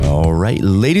right,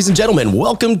 ladies and gentlemen,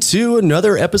 welcome to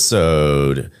another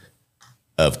episode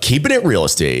of Keeping It Real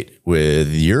Estate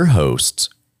with your hosts,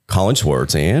 Colin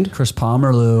Schwartz and Chris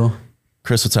Pomerlew.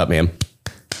 Chris, what's up, man?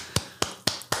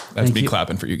 That's me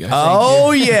clapping for you guys.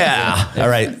 Oh, yeah. All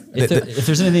right. If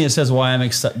there's anything that says why I'm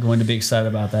going to be excited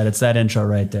about that, it's that intro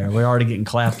right there. We're already getting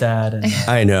clapped at. And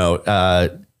I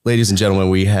know. Ladies and gentlemen,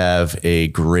 we have a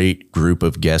great group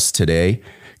of guests today.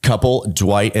 Couple,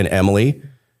 Dwight and Emily,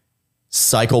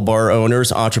 cycle bar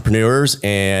owners, entrepreneurs,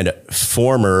 and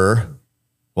former,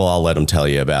 well, I'll let them tell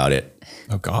you about it.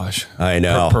 Oh, gosh. I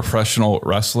know. Professional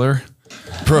wrestler.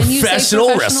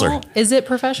 Professional wrestler. Is it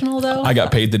professional, though? I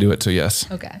got paid to do it, so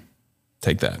yes. Okay.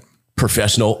 Take that.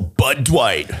 Professional Bud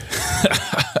Dwight.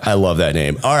 I love that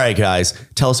name. All right, guys,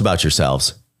 tell us about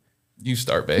yourselves. You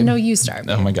start, babe. No, you start.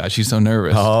 Oh, my gosh. She's so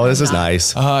nervous. Oh, this is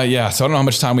nice. Yeah. So I don't know how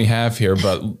much time we have here,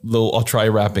 but I'll try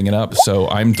wrapping it up. So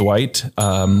I'm Dwight,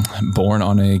 born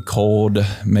on a cold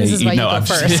May. This is why you go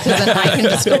first, because then I can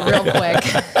just go real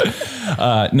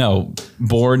quick. No,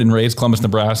 born and raised Columbus,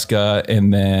 Nebraska,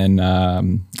 and then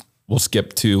we'll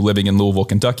skip to living in Louisville,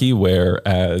 Kentucky, where,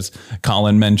 as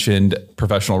Colin mentioned,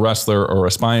 professional wrestler or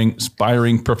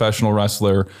aspiring professional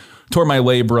wrestler, tore my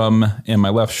labrum in my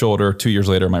left shoulder, 2 years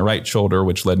later, my right shoulder,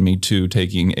 which led me to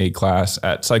taking a class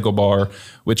at Cycle Bar,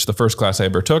 which the first class I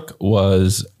ever took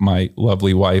was my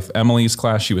lovely wife, Emily's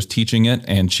class. She was teaching it,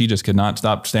 and she just could not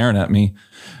stop staring at me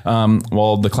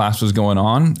while the class was going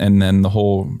on. And then the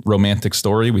whole romantic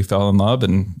story, we fell in love,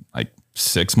 and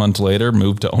 6 months later,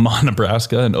 moved to Omaha,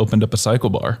 Nebraska, and opened up a cycle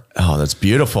bar. Oh, that's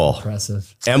beautiful.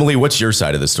 impressive. Emily, what's your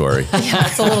side of the story? Yeah,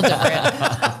 it's a little different.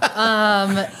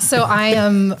 So I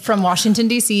am from Washington,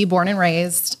 D.C., born and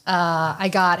raised. I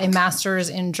got a master's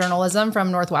in journalism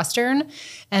from Northwestern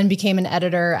and became an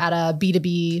editor at a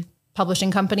B2B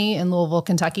publishing company in Louisville,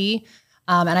 Kentucky.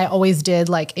 And I always did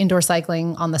indoor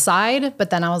cycling on the side, but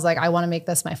then I was like, I want to make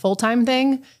this my full-time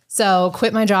thing. So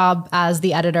quit my job as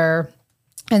the editor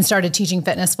and started teaching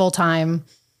fitness full-time.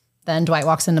 Then Dwight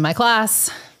walks into my class,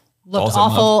 looked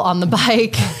awful on the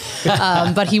bike,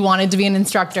 but he wanted to be an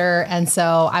instructor. And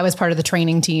so I was part of the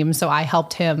training team. So I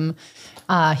helped him.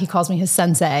 He calls me his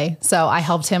sensei. So I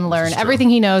helped him learn everything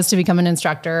he knows to become an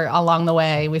instructor. Along the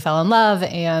way, we fell in love,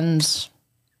 and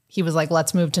he was like,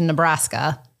 let's move to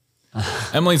Nebraska.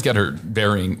 Emily's got her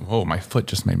varying. Oh, my foot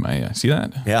just made my, see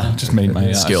that? Yeah. Just made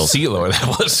my skills. seal, or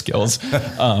that was skills.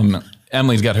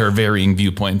 Emily's got her varying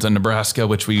viewpoints on Nebraska,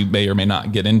 which we may or may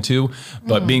not get into.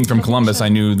 But being from Columbus, I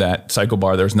knew that Cycle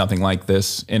Bar, there's nothing like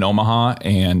this in Omaha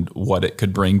and what it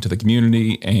could bring to the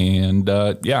community. And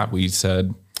we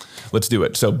said, let's do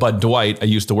it. So Bud Dwight, I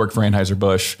used to work for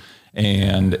Anheuser-Busch,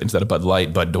 and instead of Bud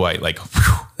Light, Bud Dwight,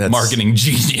 marketing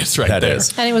genius right there.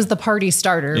 Is. And it was the party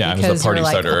starter because it was the party you're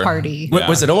starter. a party. Yeah.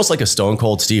 Was it almost like a Stone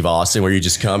Cold Steve Austin where you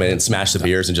just come in and smash the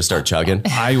beers and just start chugging?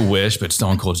 I wish, but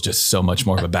Stone Cold's just so much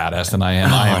more of a badass than I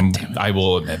am. I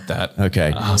will admit that.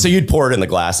 Okay. So you'd pour it in the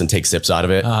glass and take sips out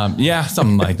of it? Yeah,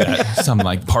 something like that. Something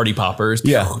like party poppers.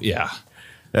 Yeah. Yeah.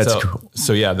 That's cool.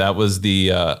 So yeah, that was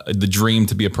the dream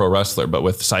to be a pro wrestler. But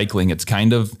with cycling, it's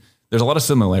there's a lot of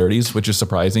similarities, which is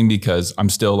surprising because I'm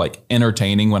still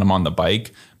entertaining when I'm on the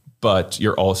bike, but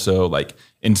you're also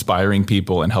inspiring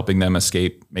people and helping them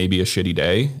escape maybe a shitty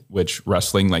day, which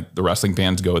wrestling, the wrestling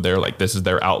fans go there, this is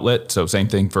their outlet. So same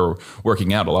thing for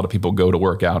working out. A lot of people go to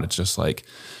work out. It's just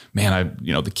man,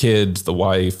 the kids, the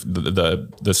wife,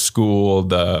 the school,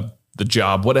 the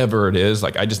job, whatever it is,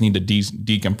 I just need to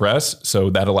decompress. So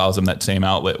that allows them that same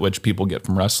outlet, which people get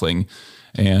from wrestling.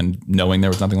 And knowing there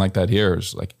was nothing like that here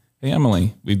is hey,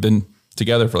 Emily, we've been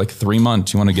together for 3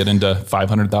 months. You want to get into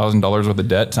 $500,000 worth of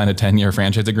debt, sign a 10-year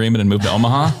franchise agreement, and move to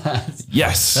Omaha?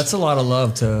 Yes. That's a lot of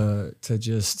love to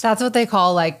just. That's what they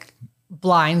call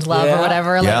blind love or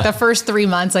whatever. Yeah. The first 3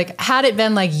 months, had it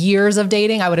been years of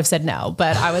dating, I would have said no,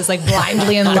 but I was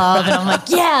blindly in love, and I'm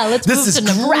let's move to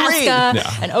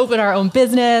Nebraska and open our own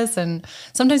business. And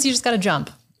sometimes you just got to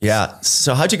jump. Yeah.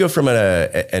 So how'd you go from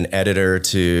an editor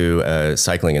to a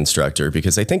cycling instructor?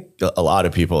 Because I think a lot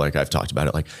of people, I've talked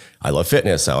about it, I love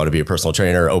fitness. I want to be a personal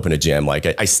trainer, open a gym.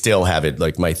 I still have it.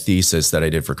 My thesis that I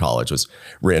did for college was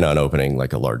written on opening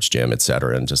a large gym, et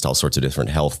cetera, and just all sorts of different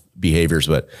health behaviors.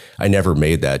 But I never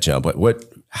made that jump.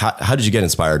 How did you get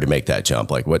inspired to make that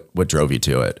jump? What drove you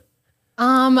to it?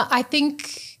 I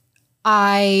think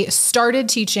I started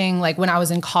teaching when I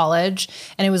was in college,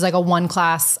 and it was a 1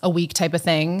 class a week type of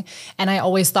thing. And I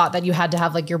always thought that you had to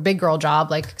have your big girl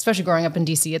job, especially growing up in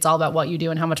DC, it's all about what you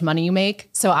do and how much money you make.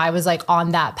 So I was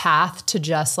on that path to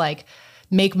just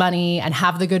make money and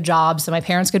have the good job so my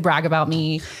parents could brag about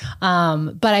me.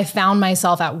 But I found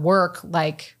myself at work,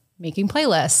 making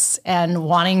playlists and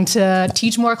wanting to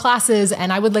teach more classes.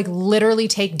 And I would like literally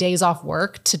take days off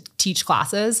work to teach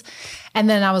classes. And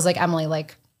then I was like, Emily,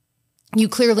 like, you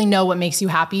clearly know what makes you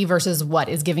happy versus what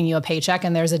is giving you a paycheck.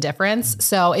 And there's a difference.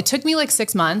 So it took me like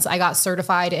 6 months. I got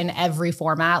certified in every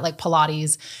format, like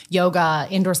Pilates, yoga,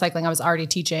 indoor cycling. I was already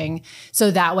teaching.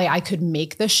 So that way I could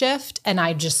make the shift. And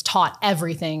I just taught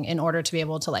everything in order to be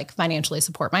able to like financially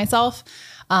support myself.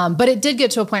 But it did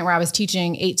get to a point where I was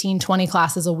teaching 18, 20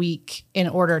 classes a week in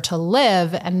order to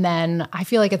live. And then I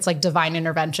feel like it's like divine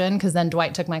intervention, because then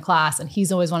Dwight took my class and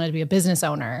he's always wanted to be a business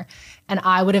owner. And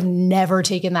I would have never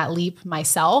taken that leap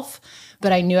myself,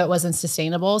 but I knew it wasn't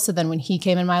sustainable. So then when he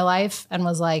came in my life and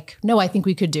was like, no, I think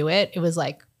we could do it, it was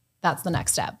like, that's the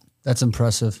next step. That's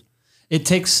impressive. It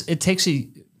takes a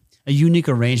unique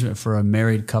arrangement for a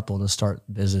married couple to start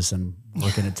business and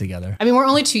working it together. I mean, we're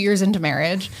only 2 years into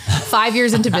marriage, 5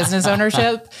 years into business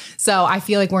ownership. So I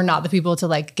feel like we're not the people to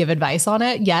like give advice on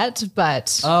it yet,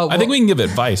 but I think we can give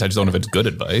advice. I just don't know if it's good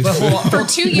advice. for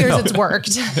 2 years it's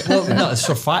worked. Well, no, it's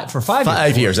for 5 years.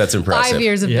 5 years. That's impressive. 5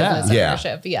 years of Yeah. business Yeah.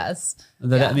 ownership. Yes.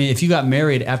 I mean, if you got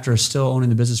married after still owning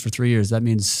the business for 3 years, that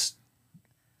means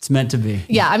it's meant to be.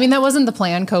 Yeah. I mean, that wasn't the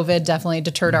plan. COVID definitely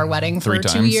deterred our wedding for 2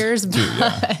 times. years, but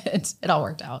Yeah. it all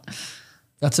worked out.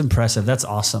 That's impressive. That's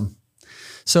awesome.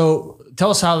 So tell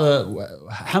us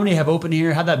how many have opened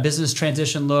here? How'd that business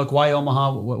transition look? Why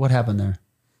Omaha? What happened there?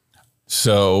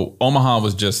 So Omaha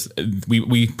was just,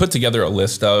 we put together a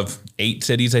list of 8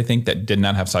 cities, I think, that did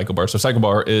not have Cycle Bar. So Cycle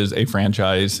Bar is a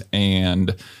franchise,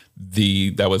 and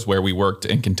that was where we worked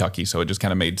in Kentucky. So it just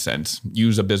kind of made sense.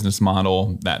 Use a business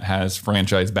model that has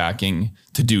franchise backing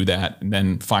to do that, and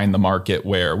then find the market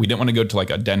where we didn't want to go to like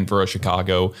a Denver or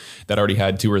Chicago that already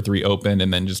had 2 or 3 open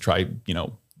and then just try,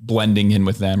 blending in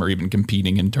with them or even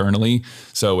competing internally.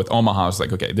 So with Omaha, it's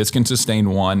like, okay, this can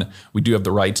sustain 1. We do have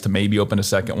the rights to maybe open a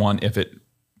second one if it,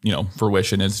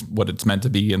 fruition is what it's meant to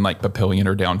be in like Papillion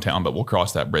or downtown, but we'll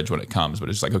cross that bridge when it comes. But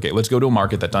it's like, okay, let's go to a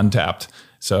market that's untapped.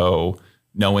 So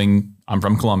knowing I'm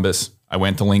from Columbus, I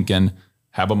went to Lincoln,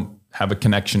 have a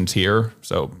connections here.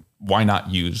 So why not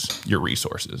use your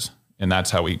resources? And that's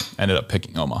how we ended up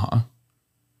picking Omaha.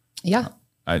 Yeah.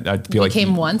 I feel We like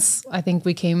came once. I think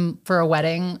we came for a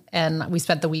wedding and we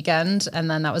spent the weekend, and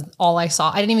then that was all I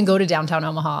saw. I didn't even go to downtown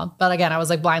Omaha, but again, I was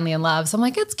like blindly in love. So I'm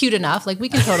like, it's cute enough. Like we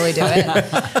can totally do it.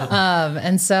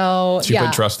 And so she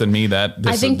put trust in me that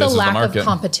I think the this is lack the market. of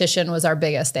competition was our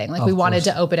biggest thing. Like we wanted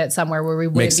to open it somewhere where we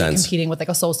wouldn't be competing with like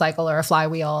a Soul Cycle or a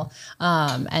Flywheel,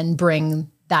 and bring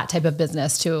that type of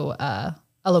business to a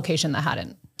location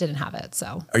that didn't have it.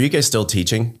 So Are you guys still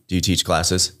teaching? Do you teach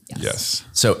classes? Yes.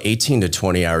 So 18 to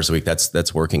 20 hours a week,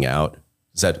 that's working out.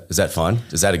 Is that fun?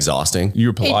 Is that exhausting? You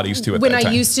were Pilates too at when that I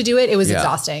time. used to do it, it was Yeah.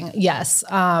 exhausting. Yes.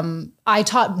 I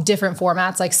taught different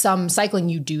formats, like some cycling,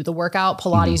 you do the workout,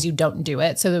 Pilates, you don't do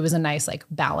it. So it was a nice like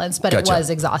balance, but Gotcha. it was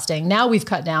exhausting. Now we've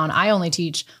cut down. I only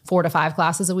teach 4 to 5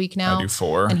 classes a week now. I do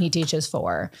 4. And he teaches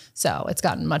 4. So it's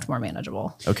gotten much more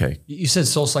manageable. Okay. You said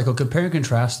Soul Cycle. Compare and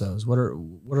contrast those. What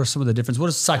are some of the differences? What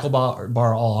does Cycle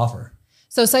Bar all offer?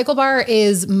 So Cycle Bar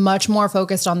is much more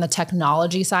focused on the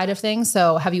technology side of things.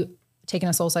 So have you taken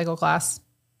a Soul Cycle class,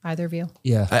 either of you?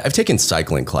 Yeah. I've taken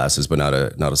cycling classes, but not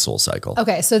a Soul Cycle.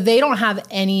 Okay, so they don't have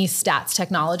any stats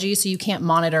technology, so you can't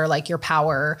monitor like your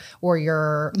power or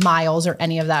your miles or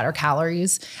any of that or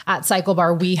calories. At Cycle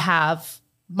Bar, we have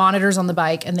monitors on the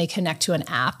bike and they connect to an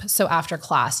app. So after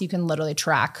class, you can literally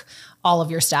track all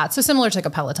of your stats. So similar to like a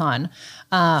Peloton.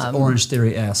 Orange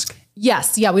Theory-esque.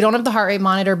 Yes. Yeah. We don't have the heart rate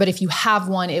monitor, but if you have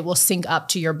one, it will sync up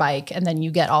to your bike and then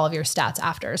you get all of your stats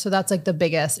after. So that's like the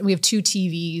biggest. And we have 2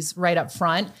 TVs right up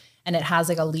front and it has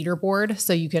like a leaderboard.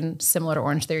 So you can, similar to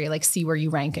Orange Theory, like see where you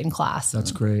rank in class.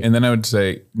 That's great. And then I would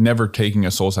say never taking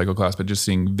a Soul Cycle class, but just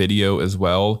seeing video as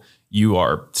well. You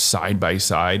are side by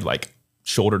side, like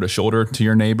shoulder to shoulder to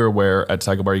your neighbor, where at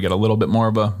Cycle Bar, you get a little bit more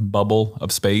of a bubble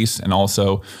of space. And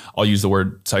also I'll use the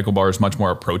word Cycle Bar is much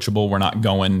more approachable. We're not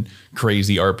going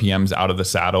crazy RPMs out of the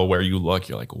saddle where you're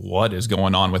like, what is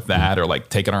going on with that? Or like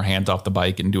taking our hands off the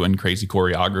bike and doing crazy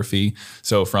choreography.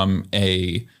 So from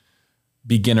a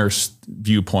beginner's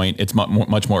viewpoint, it's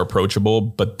much more approachable,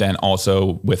 but then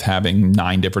also with having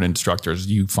 9 different instructors,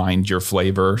 you find your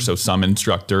flavor. So some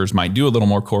instructors might do a little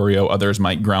more choreo, others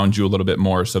might ground you a little bit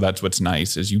more. So that's what's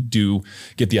nice is you do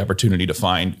get the opportunity to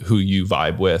find who you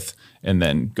vibe with and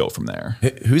then go from there.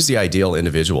 Who's the ideal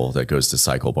individual that goes to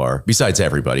Cycle Bar besides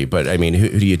everybody? But I mean, who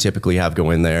do you typically have go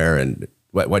in there, and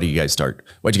why do you guys start?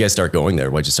 Why'd you guys start going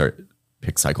there? Why'd you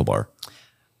pick Cycle Bar?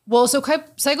 Well, so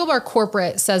Cycle Bar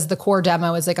Corporate says the core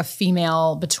demo is like a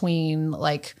female between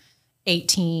like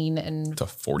 18 and to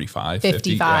 45,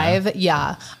 55. 50,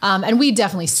 yeah. And we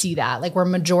definitely see that. Like we're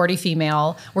majority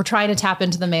female. We're trying to tap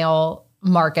into the male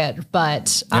market,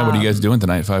 but Yeah, what are you guys doing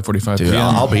tonight? 5:45 Dude,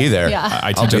 p.m. I'll be there. Yeah.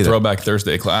 I teach a Throwback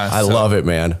Thursday class. I love it,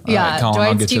 man. yeah, Colin,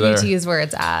 I'll Dwight's get you there. TBT is where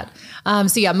it's at.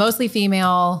 So yeah, mostly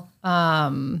female.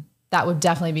 That would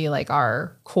definitely be like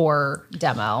our core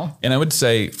demo. And I would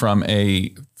say from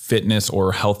a fitness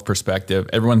or health perspective,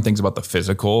 everyone thinks about the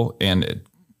physical, and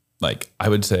like I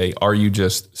would say, are you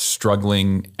just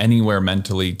struggling anywhere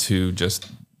mentally to just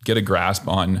get a grasp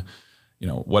on,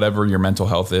 whatever your mental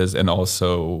health is, and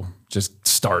also just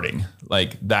starting?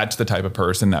 Like that's the type of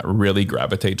person that really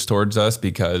gravitates towards us,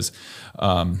 because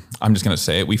I'm just gonna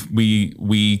say it.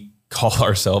 We call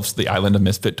ourselves the island of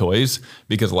misfit toys,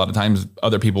 because a lot of times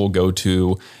other people will go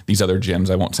to these other gyms.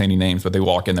 I won't say any names, but they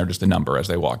walk in, they're just a number as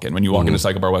they walk in. When you walk into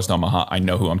Cycle Bar West Omaha, I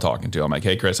know who I'm talking to. I'm like,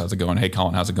 hey, Chris, how's it going? Hey,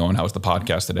 Colin, how's it going? How's the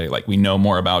podcast today? Like we know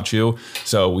more about you.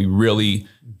 So we really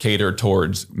cater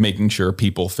towards making sure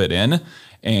people fit in.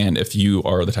 And if you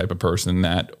are the type of person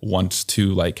that wants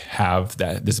to like have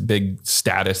this big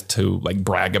status to like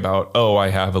brag about, oh,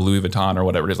 I have a Louis Vuitton or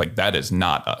whatever it is, like that is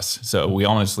not us. So we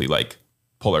honestly like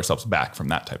pull ourselves back from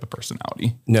that type of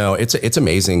personality. No, it's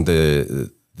amazing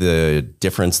the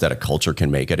difference that a culture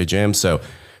can make at a gym. So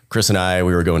Chris and I,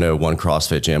 we were going to one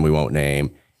CrossFit gym we won't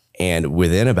name. And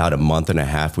within about a month and a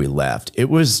half, we left. It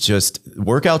was just,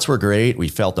 workouts were great. We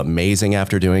felt amazing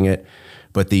after doing it.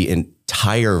 But the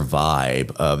entire vibe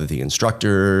of the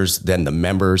instructors, then the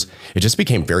members, it just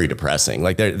became very depressing.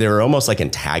 Like they were almost like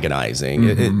antagonizing.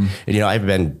 I've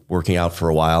been working out for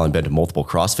a while and been to multiple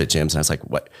CrossFit gyms. And I was like,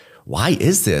 why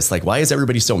is this? Like, why is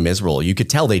everybody so miserable? You could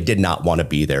tell they did not want to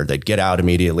be there. They'd get out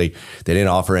immediately. They didn't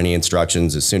offer any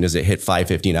instructions. As soon as it hit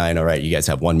 5:59, all right, you guys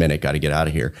have 1 minute, got to get out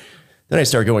of here. Then I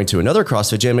started going to another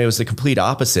CrossFit gym. It was the complete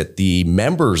opposite. The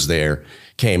members there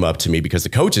came up to me because the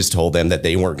coaches told them that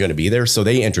they weren't going to be there. So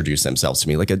they introduced themselves to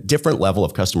me, like a different level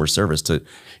of customer service, to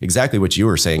exactly what you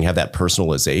were saying, have that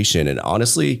personalization. And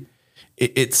honestly,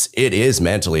 it is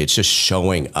mentally, it's just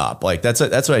showing up. Like that's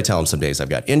what I tell them. Some days I've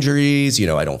got injuries,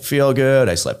 I don't feel good.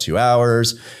 I slept 2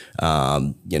 hours.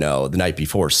 The night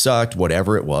before sucked,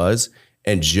 whatever it was.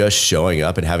 And just showing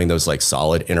up and having those like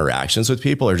solid interactions with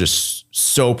people are just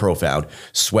so profound.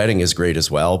 Sweating is great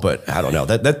as well, but I don't know,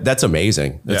 that's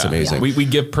amazing. That's amazing. We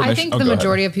give permission. I think the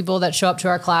majority of people that show up to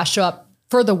our class show up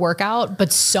for the workout,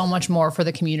 but so much more for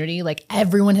the community. Like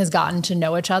everyone has gotten to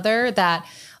know each other. That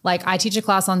like I teach a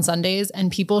class on Sundays and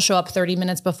people show up 30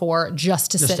 minutes before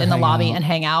just to sit in the lobby and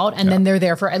hang out. And then they're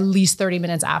there for at least 30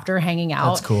 minutes after hanging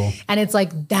out. That's cool. And it's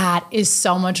like, that is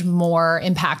so much more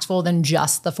impactful than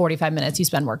just the 45 minutes you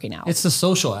spend working out. It's the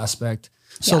social aspect.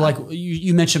 So like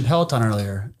you mentioned Peloton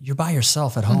earlier, you're by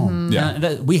yourself at home.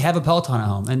 We have a Peloton at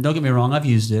home, and don't get me wrong, I've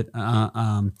used it.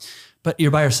 But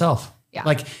you're by yourself. Yeah.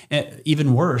 Like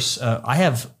even worse, I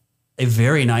have a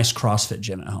very nice CrossFit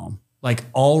gym at home, like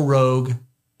all Rogue.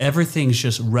 Everything's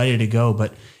just ready to go.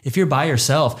 But if you're by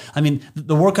yourself, I mean,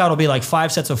 the workout will be like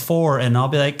 5 sets of 4, and I'll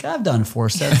be like, I've done 4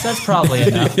 sets. That's probably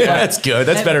enough. That's good.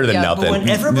 That's better than nothing. But when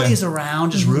everybody's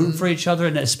around, just rooting for each other,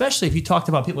 and especially if you talked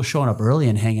about people showing up early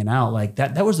and hanging out, like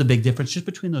that was the big difference just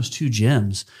between those two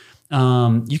gyms.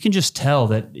 You can just tell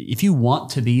that if you want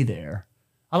to be there.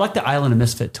 I like the island of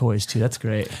misfit toys too. That's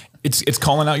great. It's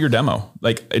calling out your demo.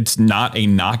 Like it's not a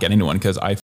knock at anyone, because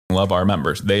I love our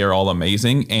members. They are all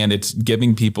amazing, and it's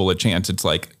giving people a chance. It's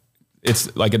like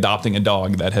adopting a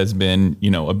dog that has been,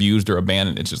 abused or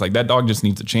abandoned. It's just like that dog just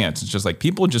needs a chance. It's just like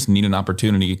people just need an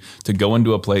opportunity to go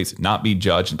into a place, not be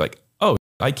judged, and like, oh,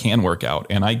 I can work out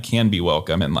and I can be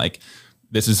welcome, and like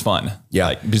this is fun. Yeah.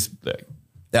 Like just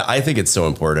I think it's so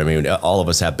important. I mean, all of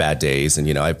us have bad days,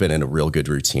 and I've been in a real good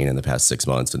routine in the past 6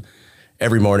 months, and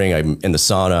every morning I'm in the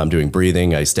sauna, I'm doing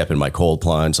breathing, I step in my cold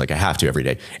plunge, like I have to every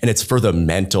day. And it's for the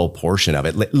mental portion of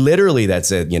it. Literally,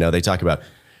 that's it. They talk about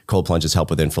cold plunges help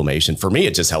with inflammation. For me,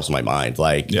 it just helps my mind.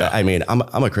 Like, I mean,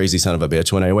 I'm a crazy son of a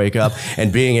bitch when I wake up,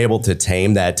 and being able to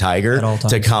tame that tiger,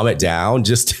 to calm it down,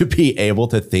 just to be able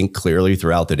to think clearly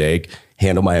throughout the day,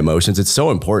 handle my emotions. It's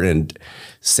so important.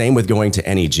 Same with going to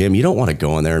any gym. You don't want to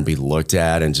go in there and be looked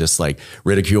at and just like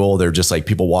ridiculed, or just like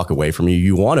people walk away from you.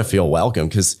 You want to feel welcome,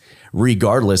 because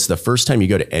regardless, the first time you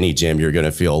go to any gym, you're going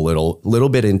to feel a little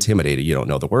bit intimidated. You don't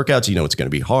know the workouts, it's going to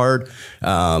be hard.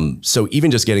 So even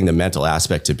just getting the mental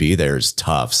aspect to be there is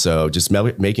tough. So just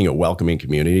making a welcoming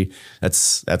community,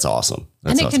 that's awesome.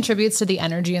 And it contributes to the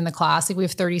energy in the class. Like we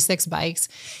have 36 bikes,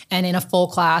 and in a full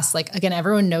class, like again,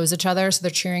 everyone knows each other. So they're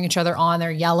cheering each other on,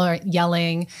 they're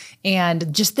yelling,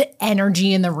 and just the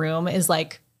energy in the room is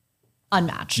like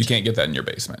unmatched. You can't get that in your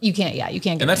basement. You can't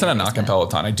get And that's that not in a your knock on basement.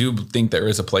 Peloton. I do think there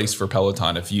is a place for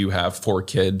Peloton if you have 4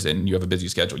 kids and you have a busy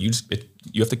schedule. You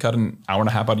have to cut an hour and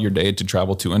a half out of your day to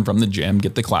travel to and from the gym,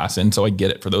 get the class in. So I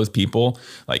get it for those people,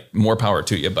 like more power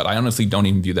to you. But I honestly don't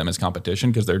even view them as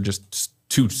competition because they're just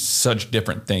two such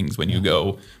different things when you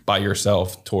go by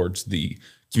yourself towards the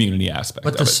community aspect.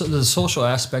 But the social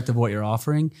aspect of what you're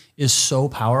offering is so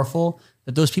powerful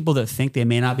that those people that think they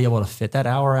may not be able to fit that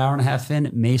hour and a half in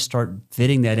may start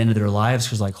fitting that into their lives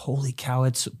because like, holy cow,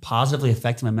 it's positively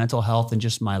affecting my mental health and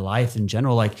just my life in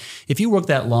general. Like if you work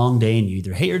that long day and you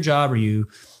either hate your job or you're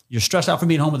stressed out from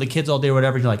being home with the kids all day or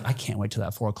whatever, you're like, I can't wait till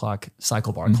that 4 o'clock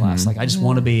cycle bar class. Like I just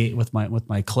want to be with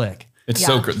my clique. It's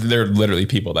so there are literally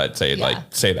people that say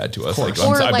say that to us. Like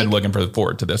I've been looking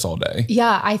forward to this all day.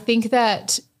 Yeah, I think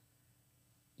that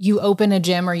you open a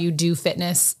gym or you do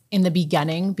fitness in the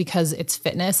beginning because it's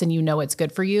fitness and you know it's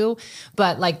good for you.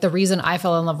 But like the reason I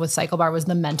fell in love with Cycle Bar was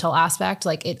the mental aspect.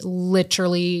 Like it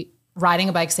literally, riding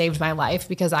a bike saved my life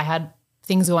because I had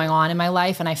things going on in my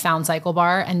life and I found Cycle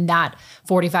Bar, and that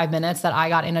 45 minutes that I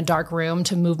got in a dark room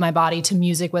to move my body to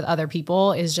music with other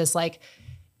people is just like,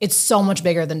 it's so much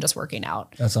bigger than just working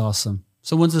out. That's awesome.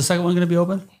 So when's the second one going to be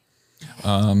open?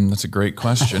 That's a great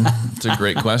question. It's a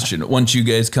great question. Once you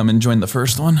guys come and join the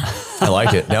first one. I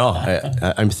like it. No,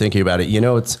 I'm thinking about it. You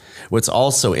know, what's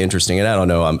also interesting, and I don't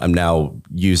know, I'm now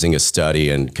using a study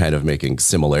and kind of making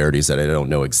similarities that I don't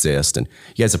know exist. And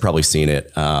you guys have probably seen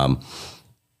it.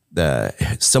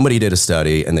 Somebody did a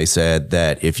study and they said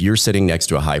that if you're sitting next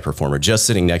to a high performer, just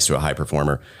sitting next to a high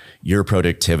performer, your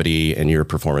productivity and your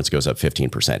performance goes up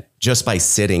 15% just by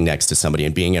sitting next to somebody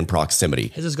and being in proximity.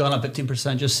 Has this gone up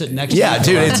 15% just sitting next to Yeah, you?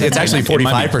 dude, it's actually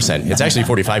 45%. It's actually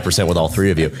 45% with all 3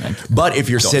 of you. But if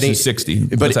you're sitting 60.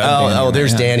 But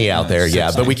there's Danny out there. Yeah,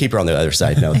 but we keep her on the other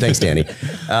side. No, thanks, Danny.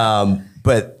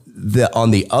 But on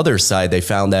the other side, they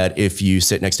found that if you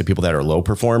sit next to people that are low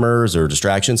performers or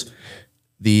distractions,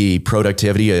 the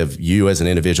productivity of you as an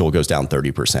individual goes down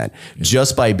 30%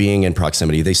 just by being in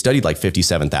proximity. They studied like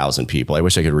 57,000 people. I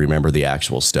wish I could remember the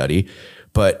actual study,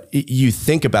 but you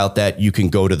think about that. You can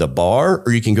go to the bar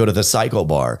or you can go to the cycle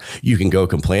bar. You can go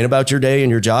complain about your day and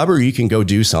your job, or you can go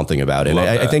do something about it. And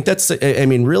I think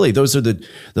really, those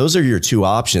are your 2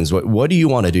 options. What do you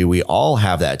want to do? We all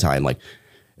have that time. Like,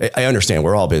 I understand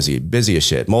we're all busy as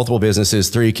shit, multiple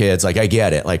businesses, 3 kids. Like I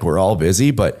get it. Like we're all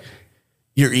busy, but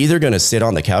you're either going to sit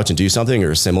on the couch and do something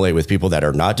or assimilate with people that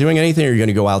are not doing anything, or you're going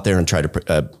to go out there and try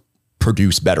to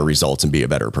produce better results and be a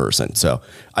better person. So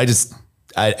I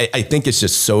think it's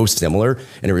just so similar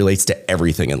and it relates to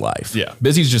everything in life. Yeah.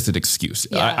 Busy is just an excuse.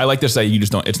 Yeah. I like to say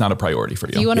it's not a priority for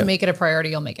you. If you want to make it a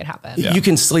priority, you'll make it happen. Yeah. You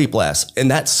can sleep less, and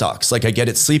that sucks. Like I get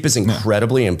it. Sleep is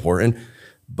incredibly important.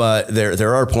 But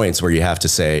there are points where you have to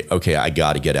say, okay, I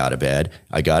got to get out of bed.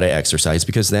 I got to exercise,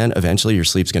 because then eventually your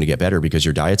sleep's going to get better because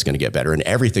your diet's going to get better and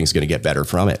everything's going to get better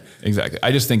from it. Exactly.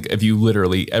 I just think if you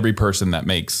literally, every person that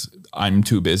makes I'm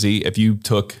too busy, if you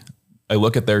took a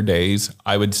look at their days,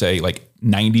 I would say like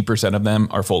 90% of them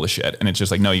are full of shit. And it's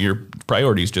just like, no, your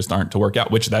priorities just aren't to work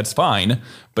out, which that's fine.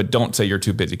 But don't say you're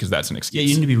too busy because that's an excuse. Yeah,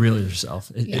 you need to be real with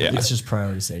yourself. It's just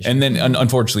prioritization. And then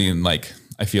unfortunately, like,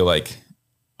 I feel like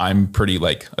I'm pretty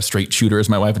like a straight shooter, as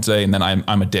my wife would say, and then I'm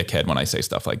a dickhead when I say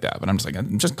stuff like that. But I'm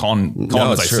just calling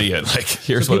as I see it. Like,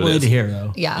 here's what it is. People need to hear,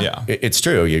 though. Yeah. It's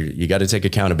true. You got to take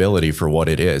accountability for what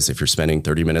it is. If you're spending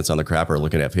 30 minutes on the crap or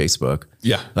looking at Facebook,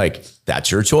 like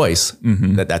that's your choice.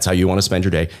 Mm-hmm. That's how you want to spend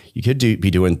your day. You could be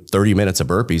doing 30 minutes of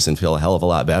burpees and feel a hell of a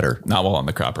lot better. Not while on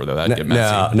the crapper though. That'd get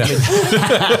messy. No.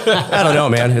 I don't know,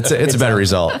 man. It's a better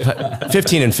result.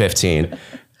 15 and 15.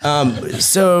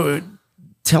 So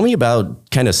tell me about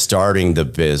kind of starting the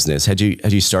business. Had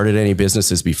you started any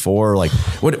businesses before? Like,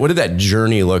 what did that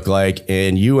journey look like?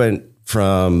 And you went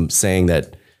from saying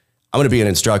that I'm going to be an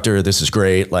instructor. This is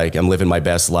great. Like, I'm living my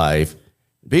best life.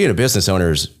 Being a business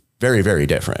owner is very, very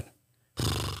different.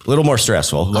 A little more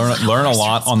stressful. Learn a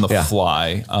lot on the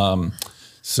fly.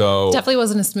 So definitely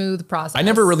wasn't a smooth process. I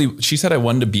never really, she said I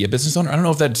wanted to be a business owner. I don't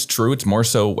know if that's true. It's more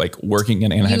so like working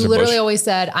in Anheuser-Busch. You literally always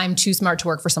said, I'm too smart to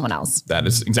work for someone else. That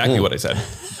is exactly what I said.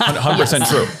 100%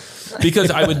 true.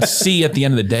 Because I would see at the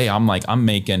end of the day, I'm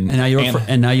making.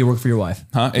 And now you work for your wife.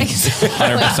 Huh?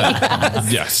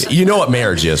 100%. Yes. You know what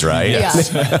marriage is, right?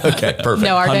 Yes. Okay, perfect.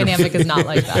 No, our dynamic is not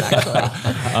like that,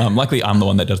 actually. Luckily, I'm the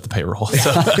one that does the payroll.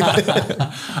 So.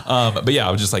 But yeah,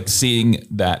 I was just like seeing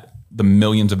that the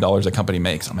millions of dollars a company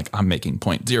makes. I'm like, I'm making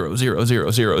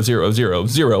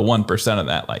 0.0000001% of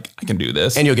that. Like, I can do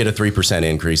this. And you'll get a 3%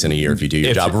 increase in a year if you do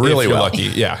your job really well. Lucky.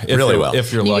 Yeah. Really well.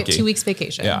 If you're you lucky. get 2 weeks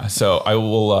vacation. Yeah. So I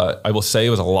will say it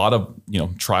was a lot of,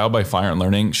 trial by fire and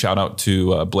learning. Shout out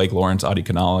to Blake Lawrence, Adi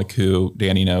Kanalik, who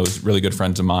Danny knows, really good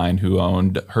friends of mine, who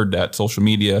owned Heard That Social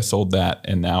Media, sold that,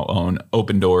 and now own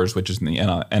Open Doors, which is in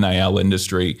the NIL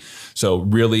industry. So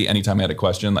really, anytime I had a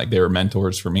question, like, they were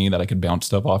mentors for me that I could bounce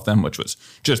stuff off them, which was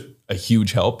just a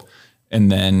huge help. And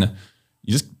then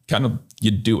you just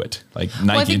you do it. Like Nike.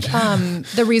 Well, I think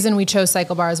the reason we chose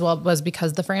Cycle Bar as well was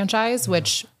because the franchise,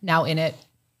 which now in it,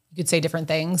 you could say different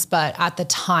things, but at the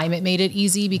time it made it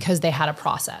easy because they had a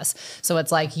process. So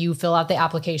it's like, you fill out the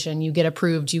application, you get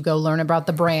approved, you go learn about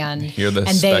the brand, and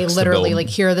they literally like,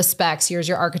 here are the specs, here's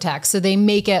your architect. So they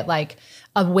make it like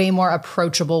a way more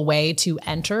approachable way to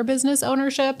enter business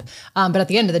ownership. But at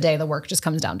the end of the day, the work just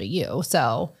comes down to you.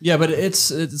 So yeah, but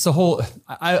it's a whole,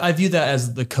 I view that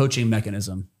as the coaching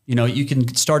mechanism. You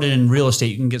can start it in real estate.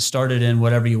 You can get started in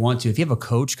whatever you want to. If you have a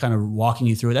coach kind of walking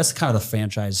you through it, that's kind of the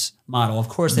franchise model. Of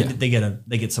course, they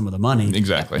get some of the money.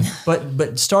 Exactly.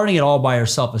 But starting it all by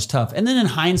yourself is tough. And then in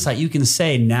hindsight, you can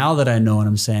say, now that I know what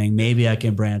I'm saying, maybe I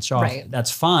can branch off. Right.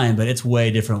 That's fine, but it's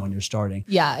way different when you're starting.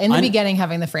 Yeah. In the beginning,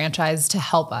 having the franchise to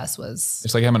help us was...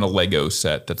 It's like having a Lego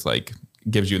set that's like,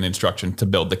 gives you an instruction to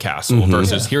build the castle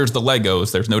versus here's the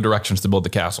Legos. There's no directions to build the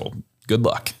castle. Good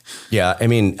luck. Yeah. I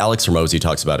mean, Alex Hormozy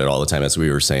talks about it all the time. As we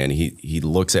were saying, he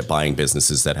looks at buying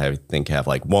businesses that have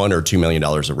like $1 or $2 million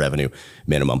of revenue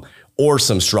minimum, or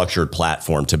some structured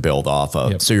platform to build off of.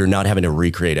 Yep. So you're not having to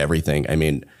recreate everything. I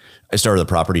mean, I started a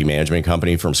property management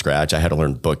company from scratch. I had to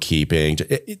learn bookkeeping.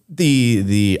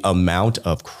 The amount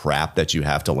of crap that you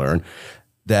have to learn,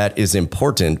 that is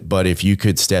important. But if you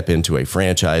could step into a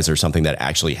franchise or something that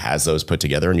actually has those put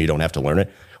together and you don't have to learn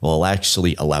it, well, it'll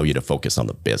actually allow you to focus on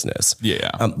the business.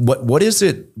 Yeah. What is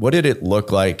it? What did it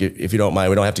look like? If you don't mind,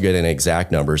 we don't have to get into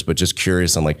exact numbers, but just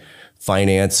curious on like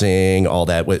financing, all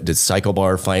that. What did Cycle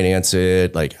Bar finance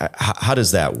it? Like, how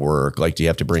does that work? Like, do you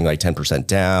have to bring like 10%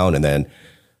 down and then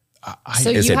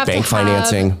is it bank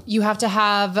financing? You have to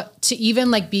have, to even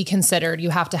like be considered,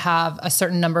 you have to have a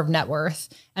certain number of net worth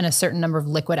and a certain number of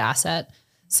liquid asset.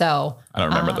 So I don't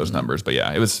remember those numbers, but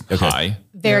yeah, it was high.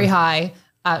 Very high.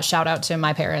 Shout out to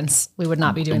my parents. We would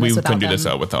not be doing this without them. We couldn't do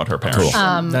this without her parents.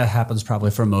 Cool. That happens probably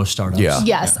for most startups. Yeah.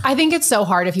 Yes. I think it's so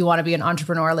hard if you want to be an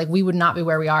entrepreneur. Like, we would not be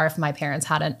where we are if my parents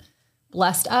hadn't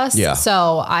blessed us. Yeah.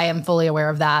 So I am fully aware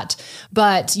of that.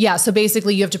 But yeah, so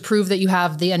basically you have to prove that you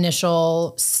have the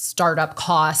initial startup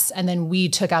costs. And then we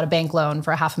took out a bank loan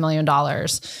for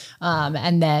 $500,000.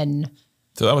 And then.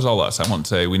 So that was all us. I won't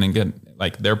say we didn't get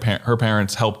like her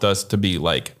parents helped us to be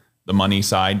like the money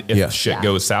side if shit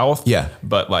goes south. Yeah.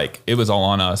 But like, it was all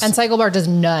on us. And Cycle Bar does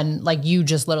none. Like, you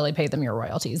just literally pay them your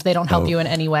royalties. They don't help you in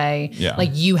any way. Yeah. Like,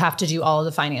 you have to do all of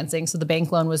the financing. So the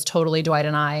bank loan was totally Dwight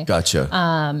and I. Gotcha.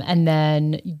 And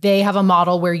then they have a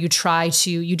model where you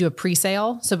do a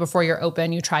pre-sale. So before you're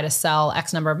open, you try to sell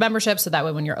X number of memberships. So that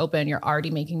way when you're open, you're already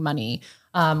making money.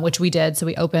 Which we did. So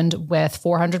we opened with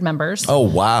 400 members. Oh,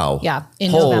 wow. Yeah.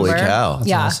 In Holy November. cow. That's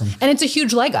yeah. awesome. And it's a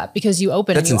huge leg up because you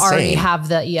open and you already have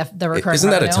the recurring Isn't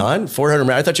that revenue. a ton?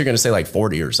 400. I thought you were going to say like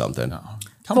 40 or something. No.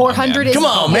 400 is. Come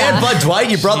on, man. Bud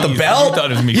Dwight, you brought the belt. You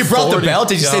thought it was me. You brought 40. the belt.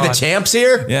 Did you say the champ's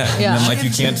here? Yeah. And I'm like, you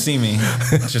can't see me.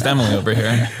 It's just Emily over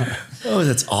here. Oh,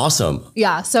 that's awesome.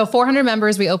 Yeah. So 400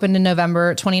 members, we opened in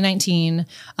November 2019.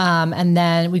 And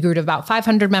then we grew to about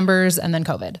 500 members and then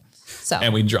COVID. So.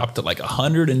 And we dropped to like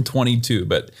 122,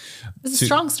 but it's a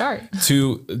strong start.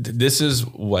 This is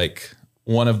like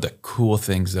one of the cool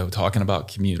things though, talking about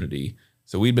community.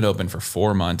 So we'd been open for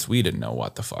 4 months. We didn't know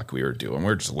what the fuck we were doing.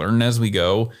 We're just learning as we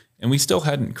go. And we still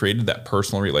hadn't created that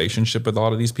personal relationship with a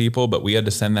lot of these people, but we had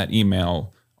to send that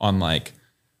email on like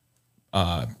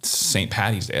St.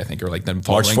 Patty's Day, I think, or like the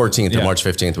March 14th or March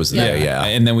 15th was the day. Yeah.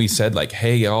 And then we said like,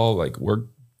 hey y'all, like we're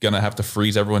going to have to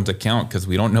freeze everyone's account because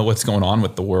we don't know what's going on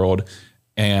with the world.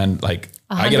 And like,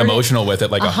 I get emotional with it.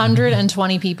 Like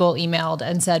 120 people emailed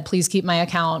and said, please keep my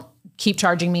account, keep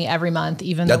charging me every month,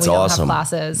 even though we don't have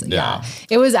classes. Yeah.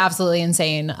 It was absolutely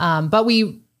insane. But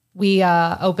we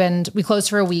closed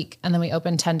for a week and then we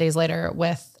opened 10 days later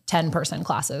with 10-person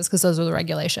classes because those were the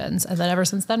regulations. And then ever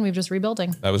since then, we've just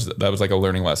rebuilding. That was like a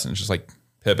learning lesson. It's just like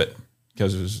pivot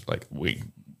because it was like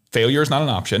failure is not an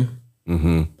option.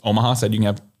 Mm-hmm. Omaha said you can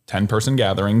have 10-person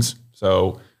gatherings.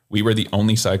 So we were the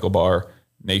only Cycle Bar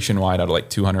nationwide out of like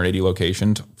 280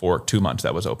 locations for 2 months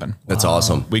that was open. That's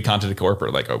awesome. We contacted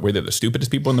corporate, like, we're the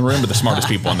stupidest people in the room or the smartest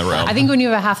people in the room. I think when you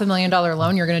have a $500,000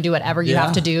 loan, you're going to do whatever you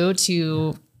have to do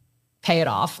to pay it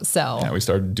off. So yeah, we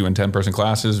started doing 10-person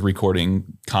classes,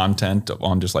 recording content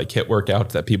on just like HIIT workouts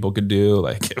that people could do.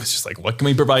 Like, it was just like, what can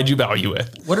we provide you value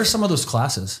with? What are some of those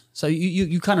classes? So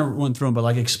you kind of went through them, but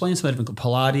like explain some of the different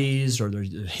Pilates or there's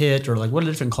HIIT or like what are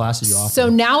the different classes you offer? So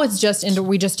now it's just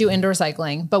we just do indoor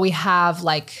cycling, but we have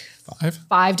like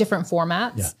 5 different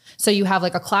formats. Yeah. So you have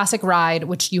like a classic ride,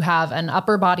 which you have an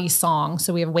upper body song.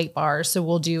 So we have weight bars.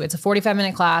 So it's a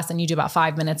 45-minute class and you do about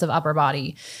 5 minutes of upper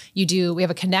body. We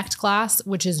have a connect class,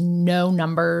 which is no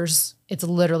numbers. It's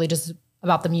literally just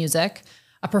about the music.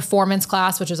 A performance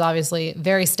class, which is obviously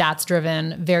very stats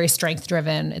driven, very strength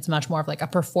driven. It's much more of like a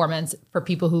performance for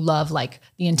people who love like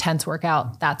the intense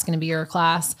workout. That's going to be your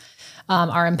class.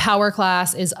 Our Empower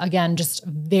class is, again, just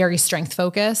very strength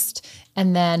focused.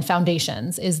 And then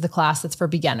Foundations is the class that's for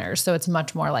beginners. So it's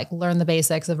much more like learn the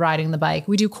basics of riding the bike.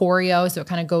 We do choreo, so it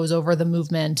kind of goes over the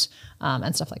movement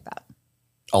and stuff like that.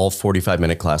 All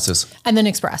 45-minute classes. And then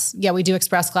Express. Yeah, we do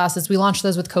Express classes. We launched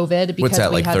those with COVID because what's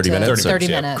that, we like had 30 minutes? 30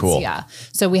 Yeah, minutes. cool. Yeah.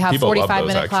 So we have People love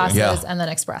 45-minute those, classes yeah. and then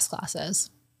Express classes.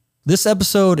 This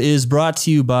episode is brought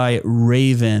to you by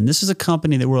Raven. This is a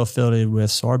company that we're affiliated with.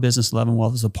 So our business, 11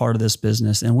 Wealth, is a part of this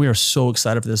business, and we are so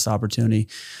excited for this opportunity.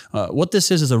 What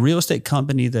this is a real estate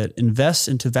company that invests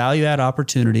into value-add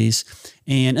opportunities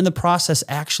and in the process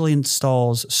actually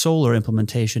installs solar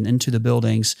implementation into the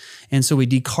buildings. And so we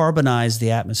decarbonize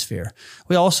the atmosphere.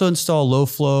 We also install low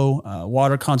flow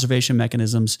water conservation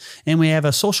mechanisms, and we have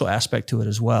a social aspect to it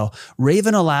as well.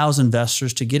 Raven allows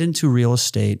investors to get into real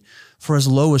estate for as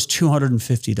low as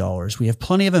 $250. We have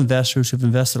plenty of investors who've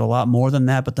invested a lot more than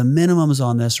that, but the minimums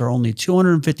on this are only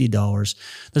 $250.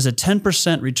 There's a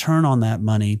 10% return on that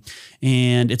money,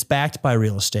 and it's backed by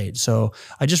real estate. So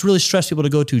I just really stress people to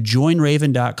go to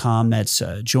joinraven.com. That's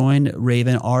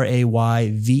joinraven,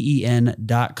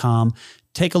 RAYVEN.com.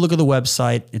 Take a look at the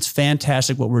website. It's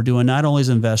fantastic what we're doing, not only as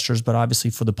investors, but obviously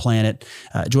for the planet.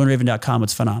 Joinraven.com,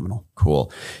 it's phenomenal.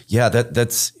 Cool. Yeah,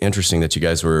 that's interesting that you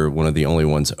guys were one of the only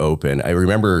ones open. I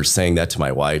remember saying that to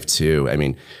my wife too. I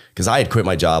mean, because I had quit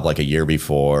my job like a year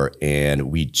before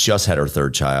and we just had our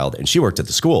 3rd child and she worked at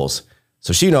the schools.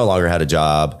 So she no longer had a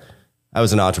job. I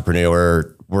was an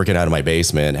entrepreneur working out of my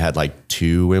basement, had like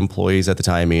 2 employees at the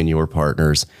time. Me and you were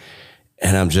partners.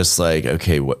 And I'm just like,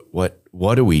 okay,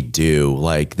 what do we do?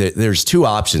 Like there's 2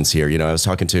 options here. You know, I was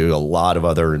talking to a lot of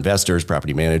other investors,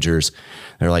 property managers.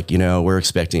 They're like, you know, we're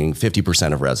expecting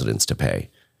 50% of residents to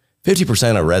pay.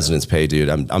 50% of residents pay, dude.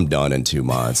 I'm done in 2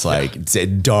 months. Like it's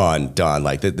done.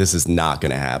 Like this is not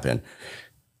going to happen.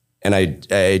 And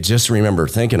I just remember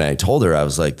thinking, I told her, I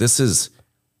was like,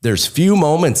 there's few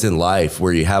moments in life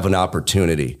where you have an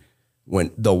opportunity when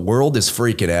the world is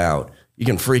freaking out. You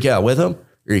can freak out with them,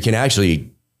 or you can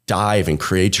actually dive and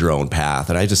create your own path.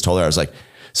 And I just told her, I was like,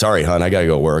 sorry, hon, I got to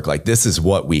go work. Like, this is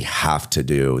what we have to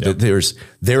do. Yep.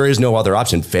 There is no other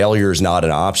option. Failure is not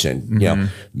an option. Mm-hmm. You know,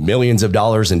 millions of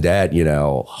dollars in debt, you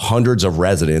know, hundreds of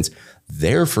residents,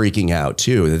 they're freaking out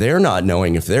too. They're not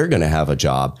knowing if they're going to have a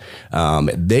job.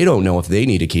 They don't know if they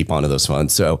need to keep onto those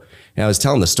funds. So I was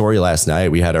telling the story last night.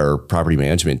 We had our property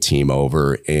management team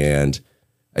over, and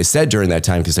I said during that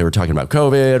time, because they were talking about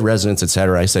COVID, residents, et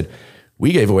cetera, I said,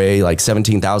 we gave away like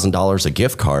 $17,000 of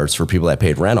gift cards for people that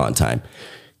paid rent on time.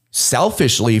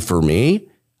 Selfishly for me,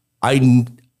 I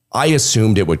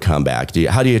assumed it would come back.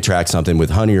 How do you attract something with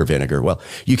honey or vinegar? Well,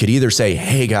 you could either say,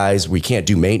 hey guys, we can't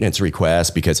do maintenance requests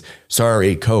because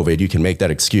sorry, COVID, you can make that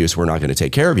excuse. We're not going to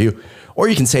take care of you. Or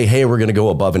you can say, hey, we're going to go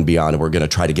above and beyond and we're going to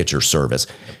try to get your service.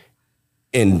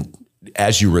 And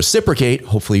as you reciprocate,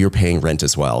 hopefully you're paying rent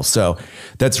as well. So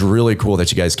that's really cool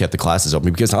that you guys kept the classes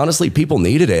open because honestly, people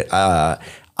needed it.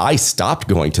 I stopped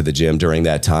going to the gym during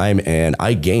that time and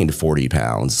I gained 40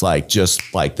 pounds, like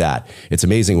just like that. It's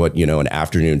amazing what, you know, an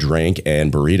afternoon drink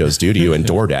and burritos do to you in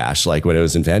DoorDash, like when it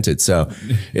was invented. So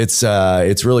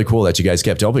it's really cool that you guys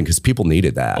kept open because people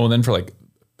needed that. Well, then for like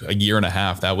a year and a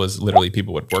half, that was literally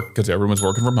people would work because everyone was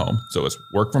working from home. So it's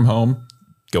work from home,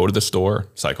 go to the store,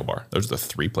 cycle bar. Those are the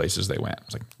 3 places they went. I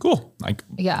was like, cool. Like,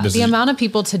 yeah. The amount of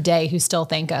people today who still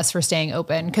thank us for staying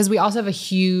open. Cause we also have a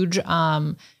huge,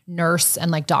 nurse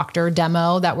and like doctor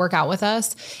demo that work out with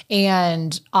us.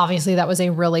 And obviously that was a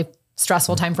really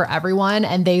stressful time for everyone.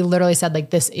 And they literally said like,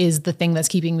 this is the thing that's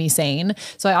keeping me sane.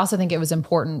 So I also think it was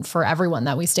important for everyone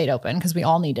that we stayed open because we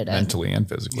all needed it. Mentally and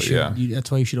physically. Yeah. That's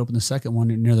why you should open the second one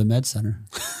near the med center.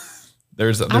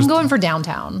 I'm going for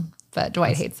downtown, but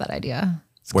Dwight hates that idea.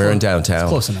 Where in downtown? It's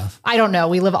close enough. I don't know.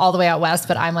 We live all the way out west,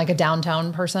 but I'm like a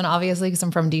downtown person, obviously, because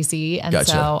I'm from DC. And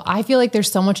so I feel like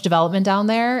there's so much development down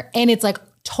there and it's like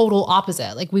total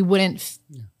opposite. Like we wouldn't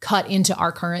cut into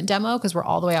our current demo because we're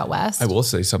all the way out west. I will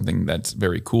say something that's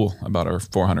very cool about our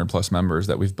 400 plus members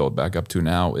that we've built back up to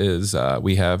now is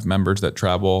we have members that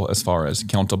travel as far as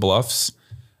Council Bluffs,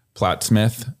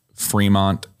 Plattsmouth,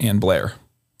 Fremont, and Blair.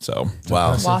 So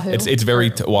Wow. Wahoo. it's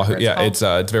very Wahoo. Yeah,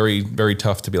 called? it's very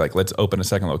tough to be like, let's open a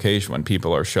second location when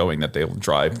people are showing that they'll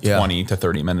drive 20 to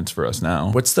 30 minutes for us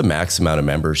now. What's the max amount of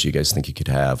members you guys think you could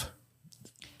have?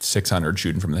 600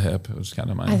 shooting from the hip. It was kind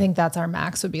of I think that's our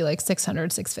max would be like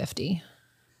 600, 650,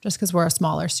 just because we're a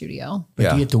smaller studio. But Yeah.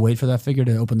 do you have to wait for that figure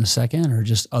to open the second or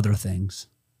just other things?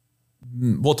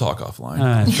 We'll talk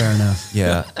offline. Fair enough.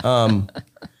 Yeah.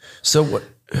 So what,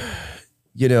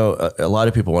 you know, a lot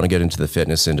of people want to get into the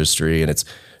fitness industry, and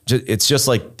it's just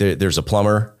like there's a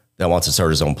plumber that wants to start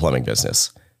his own plumbing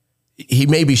business. He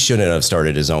maybe shouldn't have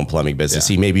started his own plumbing business.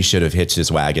 Yeah. He maybe should have hitched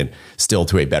his wagon still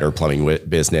to a better plumbing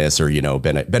business, or, you know,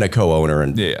 been a co-owner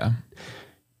and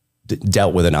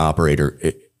dealt with an operator.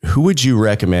 Who would you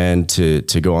recommend to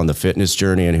go on the fitness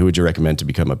journey, and who would you recommend to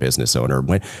become a business owner?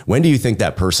 When do you think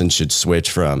that person should switch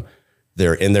from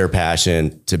they're in their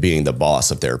passion to being the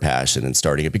boss of their passion and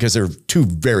starting it? Because they're two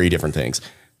very different things.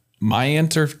 My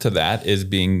answer to that is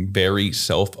being very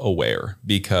self-aware,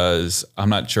 because I'm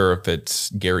not sure if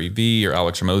it's Gary Vee or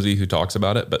Alex Ramosi who talks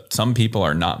about it, but some people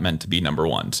are not meant to be number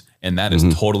ones. And that is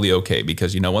totally okay,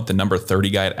 because you know what? The number 30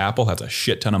 guy at Apple has a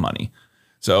shit ton of money.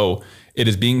 So it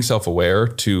is being self-aware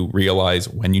to realize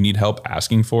when you need help,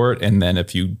 asking for it. And then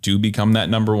if you do become that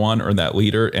number one or that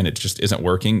leader and it just isn't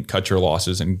working, cut your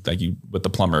losses. And like you with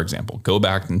the plumber example, go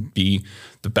back and be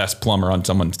the best plumber on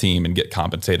someone's team and get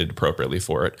compensated appropriately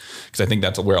for it. Because I think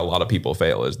that's where a lot of people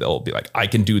fail, is they'll be like, I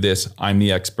can do this, I'm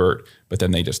the expert, but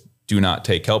then they just do not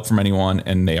take help from anyone,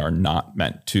 and they are not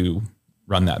meant to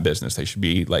run that business. They should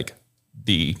be like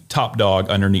the top dog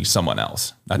underneath someone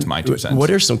else. That's my 2 cents.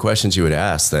 What are some questions you would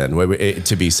ask then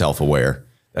to be self-aware?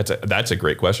 That's a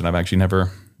great question. I've actually never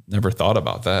thought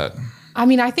about that. I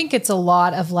mean, I think it's a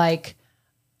lot of like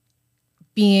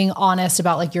being honest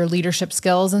about like your leadership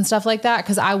skills and stuff like that.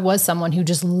 Cause I was someone who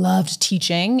just loved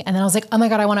teaching. And then I was like, oh my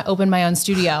God, I want to open my own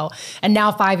studio. And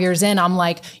now 5 years in, I'm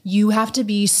like, you have to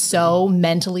be so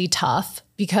mentally tough,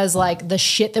 because like the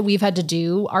shit that we've had to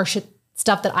do, our shit,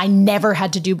 stuff that I never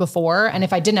had to do before. And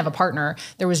if I didn't have a partner,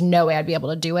 there was no way I'd be able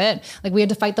to do it. Like we had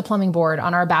to fight the plumbing board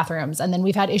on our bathrooms. And then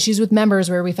we've had issues with members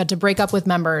where we've had to break up with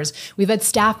members. We've had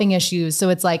staffing issues. So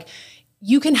it's like,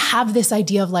 you can have this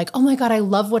idea of like, oh my God, I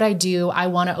love what I do. I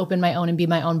want to open my own and be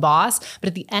my own boss. But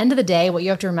at the end of the day, what you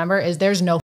have to remember is there's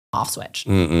no off switch.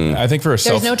 I think for a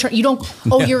There's no, you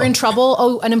don't, you're in trouble.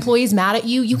 Oh, an employee's mad at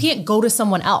you. You can't go to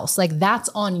someone else. Like that's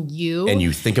on you. And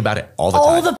you think about it all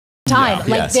the time.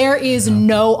 Like there is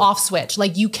no off switch.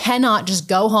 Like you cannot just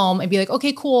go home and be like,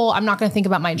 okay, cool, I'm not going to think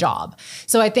about my job.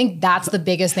 So I think that's the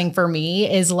biggest thing for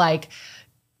me is like,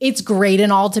 it's great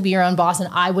and all to be your own boss, and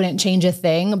I wouldn't change a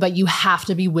thing, but you have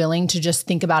to be willing to just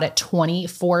think about it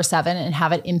 24/7 and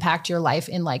have it impact your life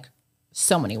in like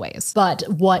so many ways. But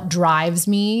what drives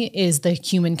me is the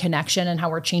human connection and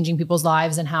how we're changing people's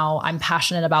lives and how I'm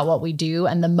passionate about what we do.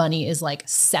 And the money is like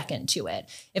second to it.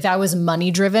 If I was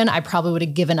money driven, I probably would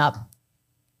have given up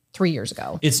 3 years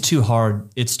ago. It's too hard.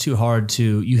 It's too hard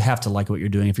to, you have to like what you're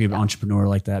doing if you're an entrepreneur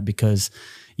like that, because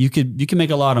you can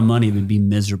make a lot of money and be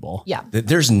miserable. Yeah.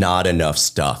 There's not enough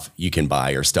stuff you can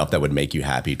buy or stuff that would make you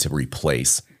happy to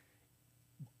replace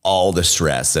all the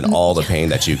stress and all the pain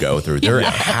that you go through. There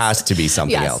has to be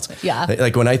something else. Yeah.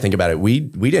 Like when I think about it, we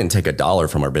didn't take a dollar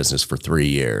from our business for 3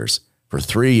 years. For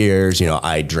 3 years, you know,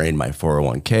 I drained my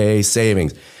 401k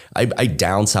savings. I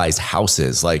downsized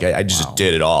houses. Like I just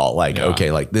did it all. Like, okay,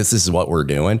 like this is what we're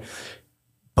doing.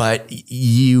 But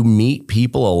you meet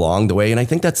people along the way. And I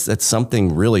think that's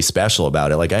something really special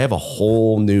about it. Like I have a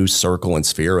whole new circle and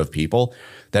sphere of people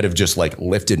that have just like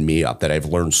lifted me up, that I've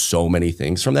learned so many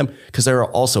things from them, because they're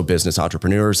also business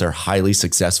entrepreneurs. They're highly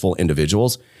successful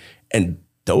individuals. And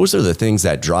those are the things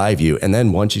that drive you. And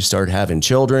then once you start having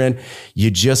children,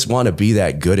 you just want to be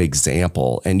that good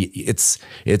example. And it's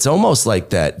almost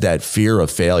like that fear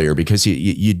of failure, because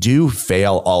you do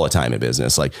fail all the time in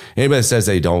business. Like anybody that says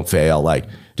they don't fail, like,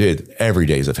 dude, every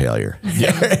day is a failure.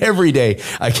 Every day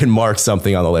I can mark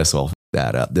something on the list. Well,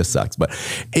 that up. This sucks. But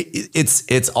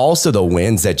it's also the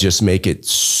wins that just make it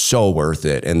so worth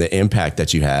it, and the impact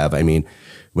that you have. I mean,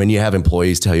 when you have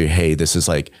employees tell you, hey,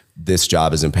 this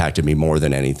job has impacted me more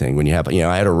than anything. When you have,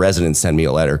 I had a resident send me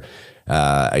a letter.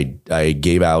 I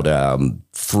gave out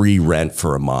free rent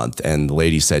for a month, and the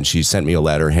lady said, she sent me a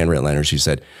letter, handwritten letter. She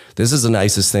said, this is the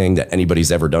nicest thing that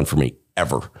anybody's ever done for me,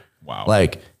 ever. Wow.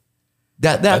 Like,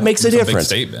 That makes a difference.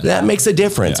 Statement. That makes a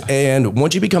difference. Yeah. And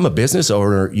once you become a business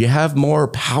owner, you have more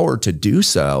power to do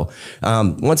so.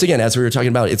 Once again, as we were talking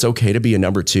about, it's okay to be a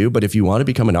number two, but if you want to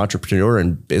become an entrepreneur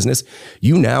in business,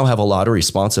 you now have a lot of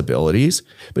responsibilities,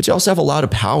 but you also have a lot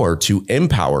of power to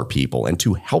empower people and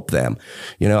to help them.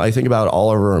 You know, I think about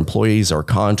all of our employees, our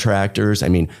contractors. I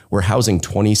mean, we're housing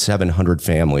 2,700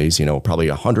 families, you know, probably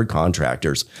 100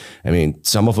 contractors. I mean,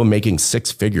 some of them making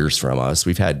six figures from us.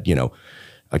 We've had, you know,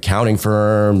 accounting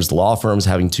firms, law firms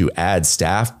having to add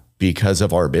staff because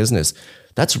of our business.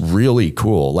 That's really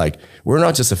cool. Like, we're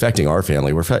not just affecting our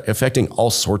family, we're affecting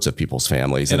all sorts of people's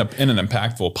families. In an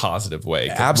impactful, positive way.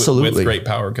 Absolutely. With great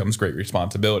power comes great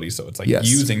responsibility. So it's like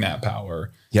using that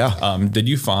power. Yeah. Did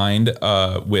you find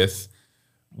with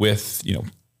you know,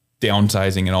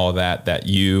 downsizing and all of that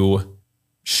you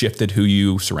shifted who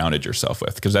you surrounded yourself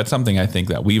with? Because that's something I think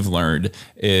that we've learned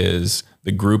is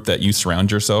the group that you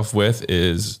surround yourself with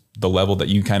is the level that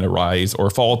you kind of rise or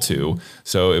fall to.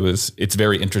 So it's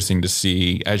very interesting to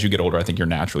see as you get older. I think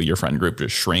your friend group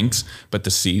just shrinks, but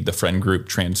to see the friend group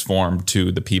transform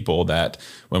to the people that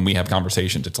when we have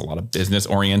conversations, it's a lot of business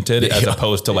oriented as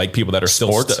opposed to like people that are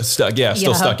still stuck.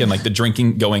 Still stuck in like the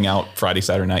drinking, going out Friday,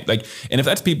 Saturday night. Like, and if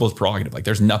that's people's prerogative, like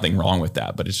there's nothing wrong with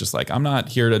that, but it's just like, I'm not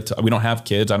here we don't have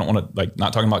kids. I don't want to like,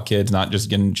 not talking about kids, not just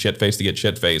getting shit faced to get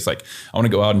shit faced. Like I want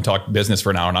to go out and talk business for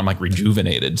an hour and I'm like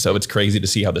rejuvenated. So it's crazy to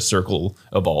see how the circle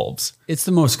evolves. It's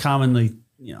the most commonly,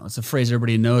 you know, it's a phrase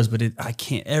everybody knows, but I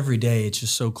can't every day. It's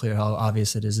just so clear how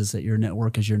obvious it is that your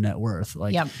network is your net worth.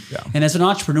 Like, and as an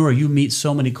entrepreneur, you meet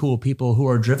so many cool people who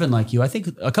are driven like you. I think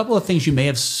a couple of things you may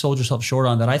have sold yourself short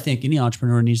on that I think any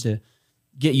entrepreneur needs to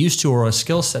get used to, or a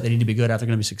skill set they need to be good at, they're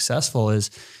going to be successful, is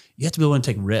you have to be willing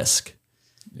to take risk.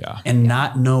 And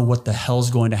not know what the hell's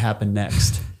going to happen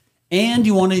next. And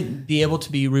you want to be able to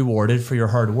be rewarded for your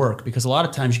hard work, because a lot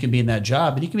of times you can be in that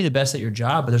job and you can be the best at your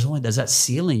job, but there's that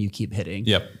ceiling you keep hitting.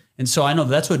 And so I know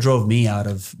that's what drove me out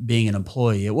of being an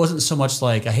employee. It wasn't so much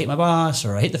like I hate my boss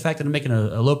or I hate the fact that I'm making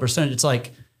a low percentage. It's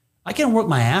like I can work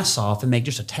my ass off and make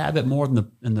just a tad bit more than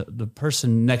the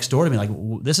person next door to me. Like,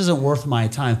 this isn't worth my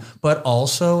time, but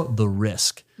also the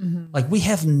risk. Like, we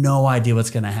have no idea what's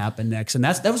going to happen next. And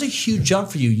that was a huge jump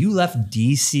for you. You left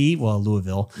DC, well,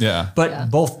 Louisville,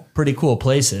 but both pretty cool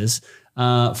places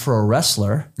for a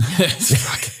wrestler.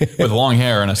 With long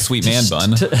hair and a sweet man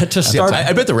bun. To start.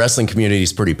 I bet the wrestling community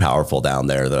is pretty powerful down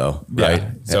there though, right?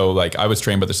 So like I was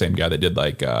trained by the same guy that did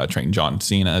like train John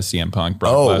Cena, CM Punk,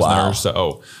 Brock Lesnar.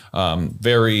 So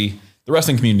the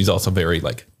wrestling community is also very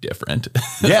like different.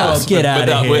 Get out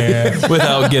of here.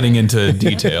 Without getting into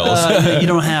details. You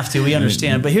don't have to. We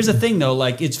understand. But here's the thing, though.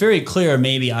 Like, it's very clear.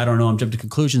 Maybe, I don't know, I'm jumping to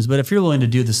conclusions. But if you're willing to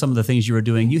do some of the things you were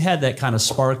doing, you had that kind of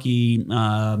sparky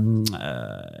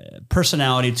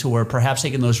personality to where perhaps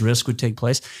taking those risks would take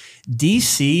place.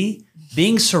 DC,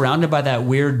 being surrounded by that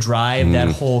weird drive, that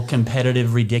whole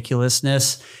competitive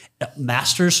ridiculousness.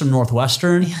 Masters from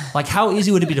Northwestern, like how easy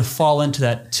would it be to fall into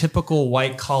that typical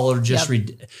white collar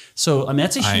so I mean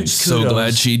that's a huge kudos. So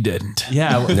glad she didn't.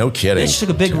 No kidding. She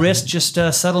took a big risk just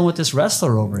settling with this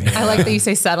wrestler over here. I like that you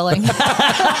say settling.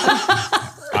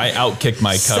 I outkicked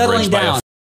my coverage by a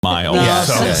mile.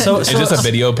 So is this a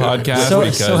video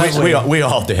podcast? We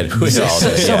all did.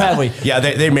 So have we. Yeah,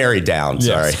 they married down.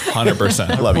 Sorry.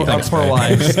 100%. Love you. Our poor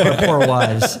wives. Our poor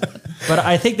wives. But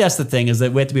I think that's the thing, is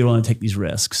that we have to be willing to take these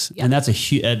risks. And that's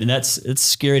it's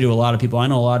scary to a lot of people. I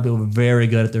know a lot of people who are very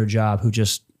good at their job who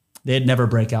they'd never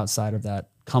break outside of that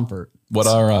comfort. What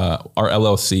our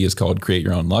LLC is called Create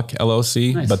Your Own Luck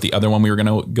LLC. Nice. But the other one we were going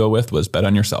to go with was Bet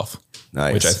on Yourself.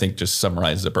 Nice. Which I think just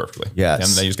summarizes it perfectly. Yes.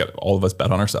 And they just got all of us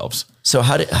bet on ourselves. So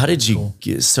how did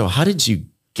you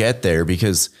get there?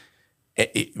 Because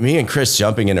me and Chris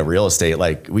jumping into real estate,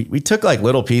 like we took like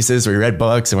little pieces, we read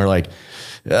books and we're like,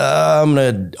 I'm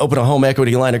going to open a home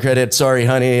equity line of credit. Sorry,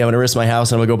 honey. I'm going to risk my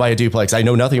house and I'm going to go buy a duplex. I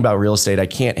know nothing about real estate. I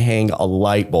can't hang a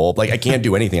light bulb. Like I can't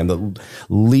do anything. I'm the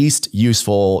least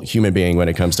useful human being when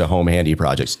it comes to home handy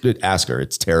projects. Ask her.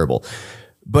 It's terrible.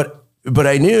 But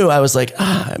I knew, I was like,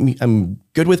 I'm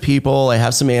good with people. I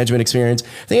have some management experience.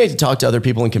 I think I could talk to other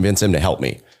people and convince them to help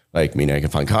me. Like, I can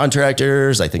find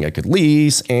contractors. I think I could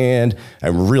lease, and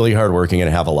I'm really hardworking and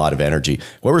have a lot of energy.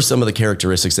 What were some of the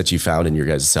characteristics that you found in your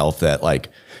guys' self that like,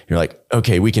 you're like,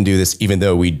 okay, we can do this, even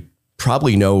though we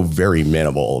probably know very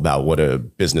minimal about what a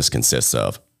business consists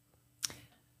of?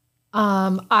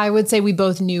 I would say we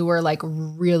both knew we're like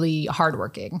really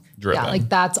hardworking. Driven. Yeah,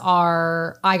 like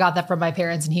I got that from my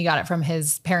parents and he got it from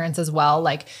his parents as well.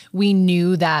 Like we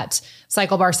knew that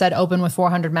Cycle Bar said open with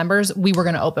 400 members. We were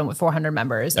going to open with 400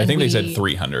 members. I think they said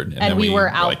 300. And we were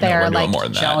out there no, we're like more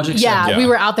than challenge that. accepted. Yeah, we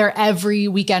were out there every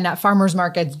weekend at farmers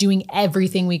markets doing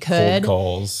everything we could.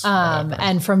 Cold calls.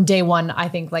 And from day one, I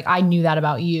think like I knew that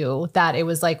about you, that it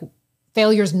was like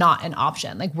failure's not an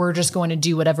option. Like we're just going to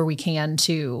do whatever we can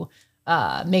to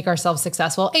make ourselves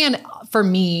successful. And for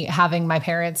me, having my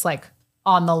parents like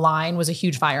on the line was a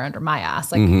huge fire under my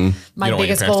ass. Like my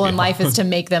biggest goal in life is to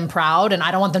make them proud. And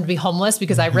I don't want them to be homeless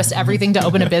because I risked everything to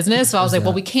open a business. So I was like,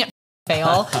 well, we can't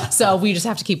fail. So we just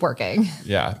have to keep working.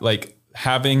 Yeah. Like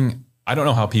I don't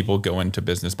know how people go into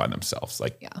business by themselves.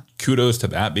 Like kudos to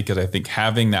that, because I think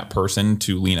having that person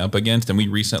to lean up against, and we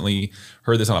recently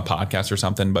heard this on a podcast or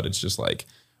something, but it's just like,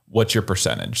 what's your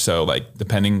percentage? So like,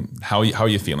 depending how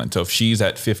you feeling. So if she's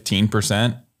at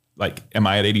 15%, like, am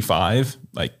I at 85?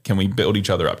 Like, can we build each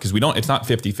other up? Because it's not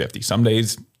 50-50. Some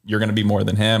days you're going to be more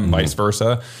than him, vice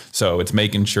versa. So it's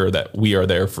making sure that we are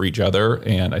there for each other.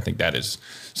 And I think that is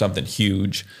something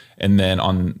huge. And then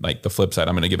on like the flip side,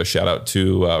 I'm going to give a shout out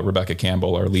to Rebecca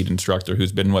Campbell, our lead instructor,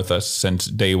 who's been with us since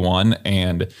day one.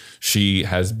 And she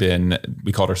has been,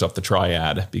 we called herself the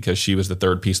triad because she was the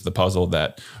third piece of the puzzle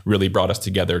that really brought us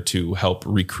together to help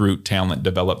recruit talent,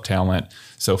 develop talent.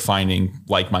 So finding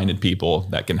like-minded people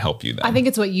that can help you then. I think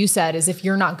it's what you said is if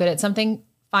you're not good at something,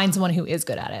 find someone who is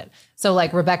good at it. So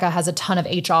like Rebecca has a ton of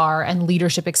HR and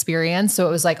leadership experience. So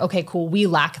it was like, okay, cool. We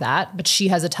lack that, but she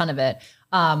has a ton of it.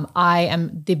 I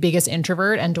am the biggest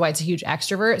introvert and Dwight's a huge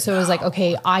extrovert. So it was like,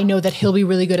 okay, I know that he'll be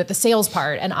really good at the sales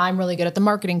part and I'm really good at the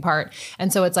marketing part.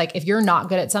 And so it's like, if you're not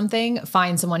good at something,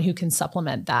 find someone who can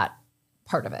supplement that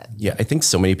part of it. Yeah. I think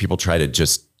so many people try to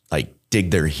just like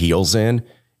dig their heels in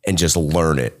and just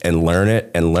learn it and learn it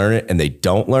and learn it. And they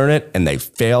don't learn it and they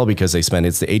fail because it's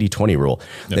the 80-20 rule.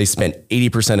 Yep. They spend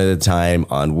 80% of the time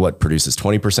on what produces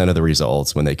 20% of the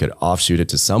results when they could offshoot it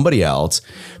to somebody else,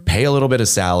 pay a little bit of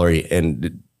salary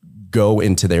and go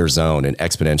into their zone and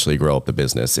exponentially grow up the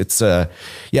business. It's I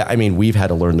mean, we've had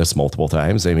to learn this multiple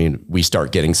times. I mean, we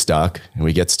start getting stuck and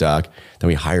we get stuck. Then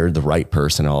we hired the right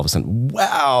person. And all of a sudden,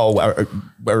 wow,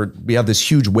 we have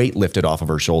this huge weight lifted off of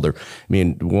our shoulder.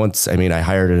 I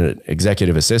hired an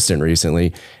executive assistant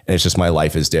recently and it's just, my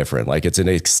life is different. Like it's an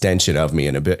extension of me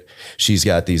in a bit. She's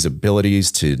got these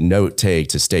abilities to note take,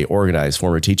 to stay organized,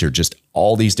 former teacher, just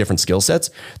all these different skill sets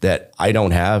that I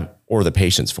don't have or the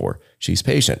patience for. She's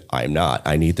patient. I'm not.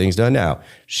 I need things done now.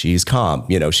 She's calm.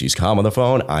 She's calm on the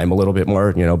phone. I'm a little bit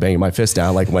more, banging my fist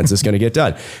down like, when's this going to get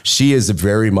done? She is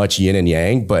very much yin and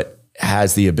yang, but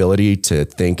has the ability to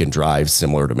think and drive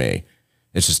similar to me.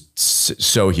 It's just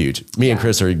so huge. Me and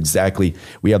Chris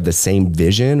we have the same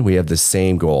vision. We have the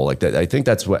same goal. Like that. I think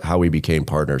that's how we became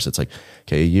partners. It's like,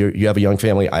 okay, you have a young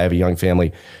family. I have a young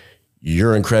family.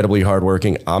 You're incredibly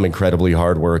hardworking. I'm incredibly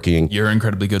hardworking. You're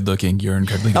incredibly good looking. You're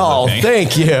incredibly good looking. Oh,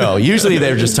 thank you. Usually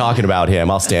they're just talking about him.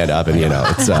 I'll stand up and,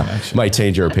 it's might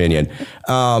change your opinion.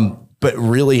 But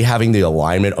really having the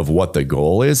alignment of what the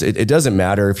goal is, it doesn't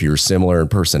matter if you're similar in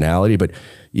personality, but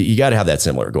you got to have that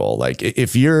similar goal. Like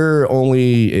if you're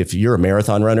a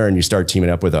marathon runner and you start teaming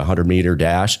up with a 100-meter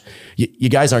dash, you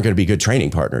guys aren't going to be good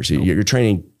training partners. You're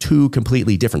training two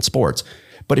completely different sports.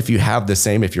 But if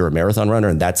you're a marathon runner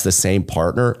and that's the same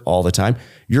partner all the time,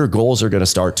 your goals are going to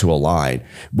start to align,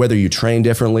 whether you train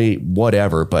differently,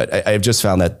 whatever. But I've just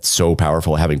found that so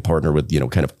powerful, having partner with,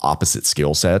 kind of opposite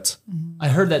skill sets. I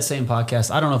heard that same podcast.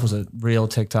 I don't know if it was a real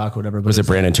TikTok or whatever. But was it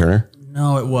Brandon Turner?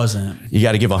 No, it wasn't. You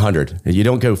got to give 100. You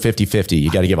don't go 50-50.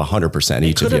 You got to give 100%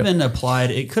 each of you. It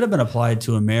could have been applied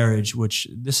to a marriage, which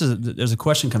there's a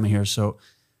question coming here. So,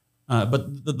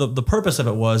 but the purpose of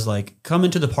it was like, come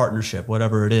into the partnership,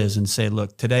 whatever it is, and say,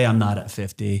 look, today I'm not at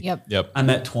 50. Yep. I'm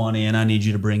at 20 and I need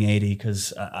you to bring 80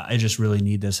 because I just really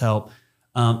need this help.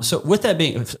 So with that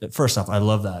being, first off, I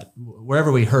love that.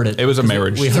 Wherever we heard it. It was a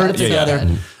marriage. We heard it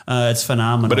together. It's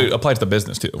phenomenal. But it applies to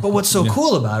business too. But what's so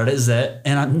cool about it is that,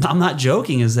 and I'm not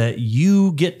joking, is that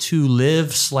you get to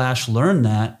live/learn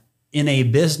that in a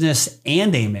business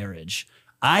and a marriage.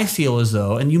 I feel as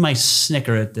though, and you might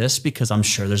snicker at this because I'm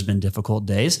sure there's been difficult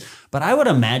days, but I would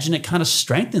imagine it kind of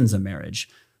strengthens a marriage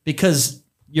because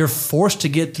you're forced to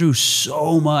get through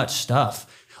so much stuff.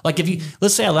 Like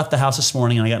let's say I left the house this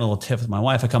morning and I got in a little tiff with my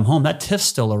wife. I come home, that tiff's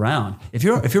still around. If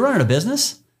you're running a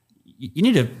business, you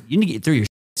need to get through your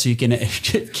so you can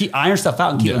keep iron stuff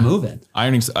out and keep it moving.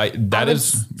 Ironing.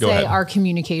 Go ahead. Our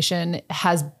communication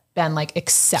has been like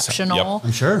exceptional. Yep.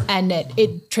 I'm sure. And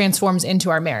it transforms into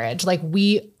our marriage. Like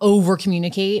we over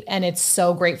communicate, and it's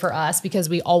so great for us because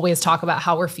we always talk about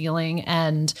how we're feeling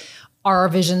and our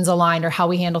visions aligned or how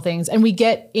we handle things. And we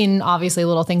get in obviously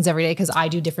little things every day because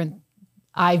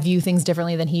I view things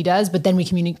differently than he does, but then we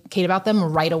communicate about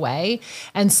them right away.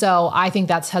 And so I think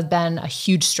has been a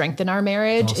huge strength in our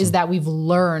marriage is that we've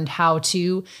learned how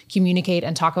to communicate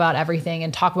and talk about everything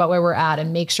and talk about where we're at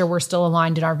and make sure we're still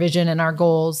aligned in our vision and our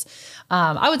goals.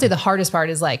 I would say the hardest part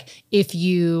is like, if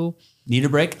you need a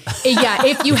break.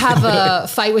 If you have a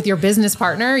fight with your business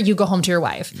partner, you go home to your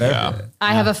wife. Yeah.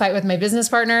 I have a fight with my business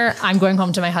partner. I'm going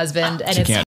home to my husband, and She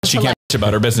can't bitch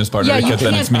about her business partner you because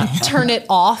then it's me. can't turn it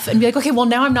off and be like, okay, well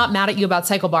now I'm not mad at you about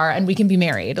Cycle Bar and we can be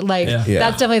married. Like that's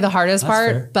definitely the hardest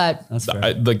part, fair. but That's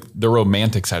fair. Like the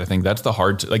romantic side of things, that's the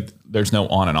hard, like there's no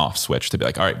on and off switch to be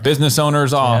like, all right, business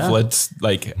owners off, let's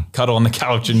like cuddle on the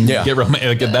couch and get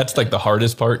romantic. Like, that's like the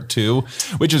hardest part too,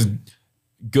 which is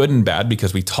good and bad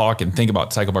because we talk and think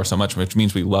about Cycle Bar so much, which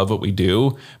means we love what we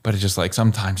do, but it's just like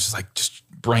sometimes just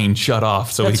brain shut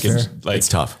off. So That's we can fair. like, It's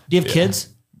tough. Do you have kids?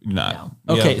 not.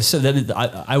 Okay, Yeah. so then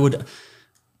I would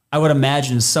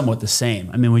imagine it's somewhat the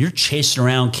same. I mean, when you're chasing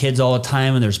around kids all the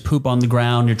time and there's poop on the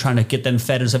ground, you're trying to get them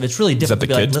fed and stuff. It's really difficult. the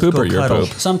to be kids' like, let's poop or go your cuddle. poop?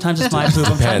 Sometimes it's my poop.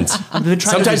 Depends.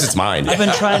 Sometimes it's mine. I've been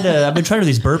trying to do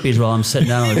these burpees while I'm sitting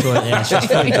down on the toilet. Yeah, it's just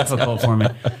really difficult for me.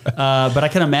 But I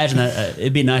can imagine that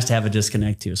it'd be nice to have a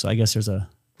disconnect too. So I guess there's a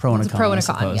pro and a con. pro and I a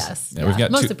con, suppose. yes. Yeah, we've got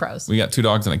mostly two pros. We got 2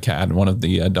 dogs and a cat. And one of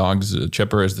the dogs,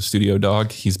 Chipper, is the studio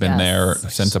dog. He's been there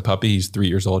since a puppy. He's 3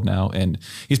 years old now, and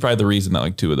he's probably the reason that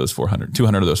like 200 of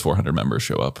those 400 members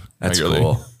show up. That's regularly.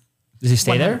 cool. Does he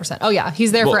stay there? 100%. Oh yeah,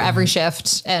 he's there for every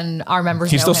shift, and our members.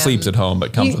 He know still him. sleeps at home,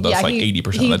 but comes with us like 80%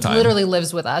 of the time. He literally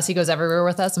lives with us. He goes everywhere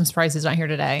with us. I'm surprised he's not here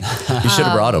today. You should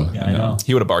have brought him. I know.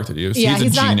 He would have barked at you. Yeah,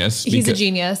 he's a genius. He's a because-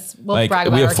 genius. We'll like, brag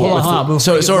we about have our four-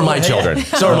 kids. So are my children.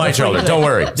 So are my children. Don't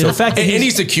worry. The fact that And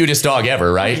he's the cutest dog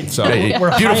ever, right? So-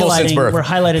 Beautiful since birth. We're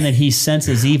highlighting that he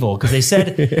senses evil because they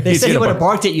said he gonna would have bark.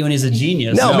 barked at you and he's a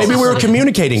genius. No, maybe we were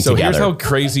communicating So together. here's how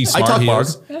crazy smart talk he bark.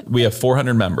 is. We have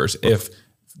 400 members. If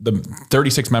the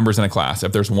 36 members in a class,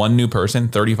 if there's one new person,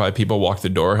 35 people walk the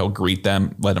door, he'll greet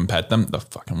them, let them pet them. The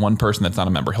fucking one person that's not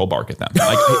a member, he'll bark at them.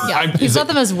 Like, He's not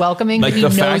the most welcoming, like but he the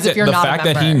knows fact if that you're the not fact a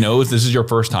member. that he knows this is your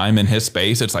first time in his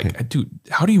space, it's like, dude,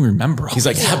 how do you remember? All He's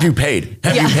like, this? have you paid?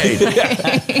 Have you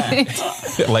paid?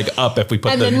 like up if we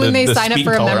put And the then when they the sign up speed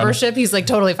for a collar on. membership, he's like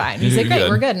totally fine. He's like, great, Good.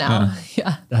 we're good now.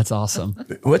 Yeah. That's awesome.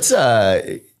 What's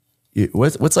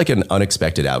like an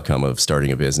unexpected outcome of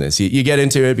starting a business? You get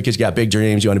into it because you got big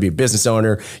dreams. You want to be a business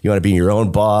owner. You want to be your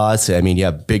own boss. I mean, you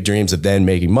have big dreams of then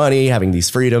making money, having these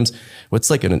freedoms. What's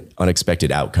like an unexpected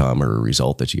outcome or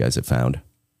result that you guys have found?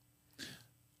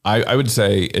 I would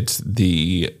say it's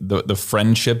the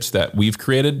friendships that we've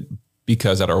created,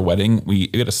 because at our wedding, we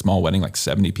had a small wedding, like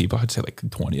 70 people. I'd say like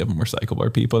 20 of them were Cycle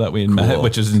Bar people that we had met,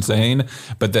 which is insane.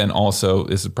 But then also,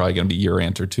 this is probably going to be your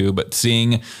answer too, but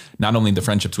seeing not only the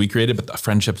friendships we created, but the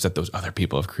friendships that those other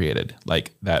people have created,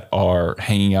 like that are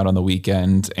hanging out on the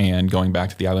weekends and going back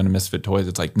to the Island of Misfit Toys.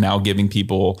 It's like now giving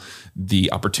people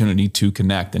the opportunity to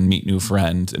connect and meet new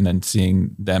friends, and then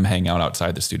seeing them hang out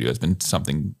outside the studio has been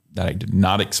something that I did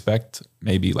not expect.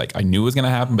 Maybe like I knew it was going to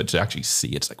happen, but to actually see,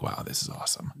 it's like, wow, this is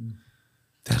awesome.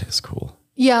 That is cool.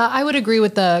 Yeah, I would agree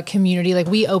with the community. Like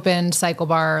we opened Cycle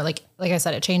Bar, like I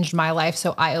said, it changed my life.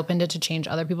 So I opened it to change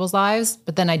other people's lives.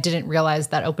 But then I didn't realize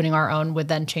that opening our own would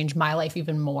then change my life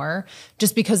even more,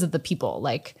 just because of the people.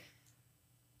 Like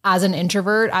as an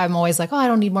introvert, I'm always like, oh, I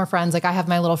don't need more friends. Like I have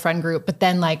my little friend group. But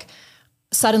then like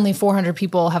suddenly 400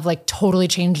 people have like totally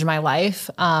changed my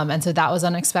life. And so that was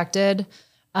unexpected.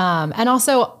 And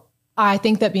also, I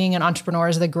think that being an entrepreneur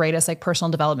is the greatest like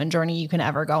personal development journey you can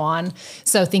ever go on.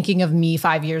 So thinking of me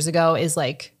 5 years ago is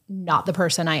like not the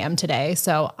person I am today.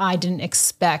 So I didn't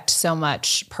expect so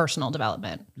much personal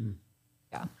development.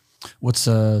 Yeah. What's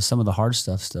some of the hard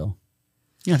stuff still?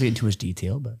 You don't have to get into too much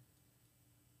detail, but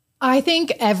I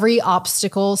think every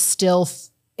obstacle still,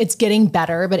 it's getting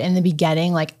better, but in the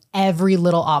beginning, like every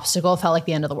little obstacle felt like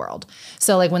the end of the world.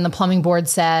 So like when the plumbing board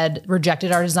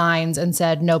rejected our designs and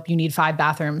said, nope, you need 5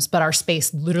 bathrooms, but our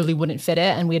space literally wouldn't fit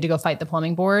it. And we had to go fight the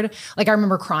plumbing board. Like I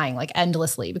remember crying like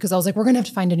endlessly because I was like, we're going to have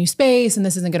to find a new space and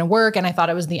this isn't going to work. And I thought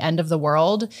it was the end of the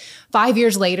world. 5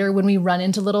 years later, when we run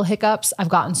into little hiccups, I've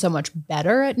gotten so much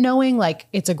better at knowing like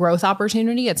it's a growth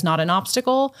opportunity. It's not an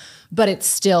obstacle, but it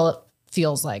still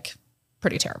feels like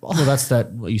pretty terrible. well, that's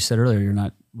what you said earlier. You're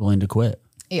not willing to quit.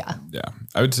 Yeah. Yeah,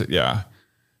 I would say, yeah.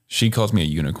 She calls me a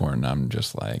unicorn. And I'm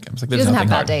just like, he doesn't have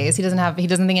bad days. He doesn't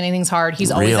think anything's hard. He's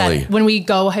always at, when we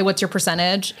go, hey, what's your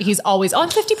percentage? He's always, I'm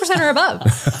 50% or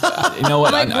above. You know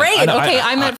what? I'm like, great.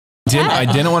 I'm at I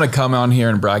didn't want to come on here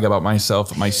and brag about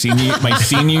myself. My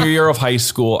senior year of high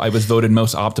school, I was voted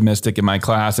most optimistic in my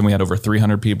class, and we had over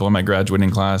 300 people in my graduating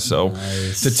class. So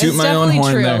to toot my own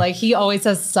horn true. there. Like he always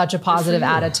has such a positive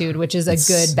attitude, which is a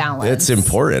good balance. It's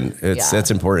important.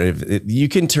 It's important. You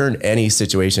can turn any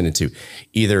situation into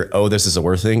either, oh, this is a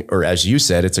worth thing, or as you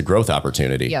said, it's a growth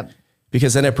opportunity. Yep.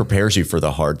 Because then it prepares you for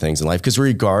the hard things in life. Because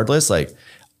regardless, like,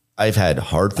 I've had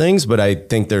hard things, but I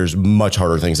think there's much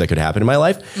harder things that could happen in my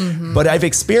life. Mm-hmm. But I've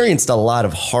experienced a lot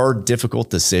of hard, difficult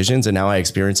decisions, and now I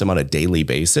experience them on a daily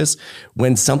basis.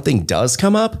 When something does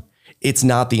come up, it's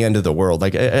not the end of the world.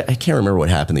 Like, I can't remember what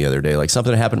happened the other day. Like,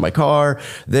 something happened in my car,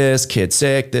 this kid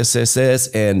sick, this.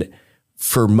 And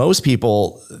for most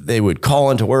people, they would call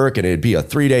into work and it'd be a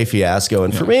 3-day fiasco.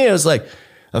 And for me, it was like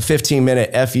a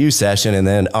 15-minute FU session, and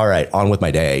then, all right, on with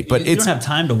my day. But you don't have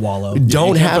time to wallow.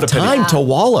 Don't have time to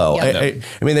wallow. Yeah.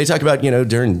 I mean, they talk about,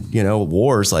 during,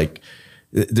 wars, like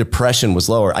depression was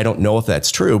lower. I don't know if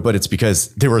that's true, but it's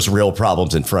because there was real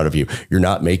problems in front of you. You're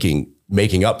not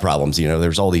making up problems.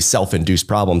 There's all these self-induced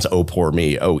problems. Oh, poor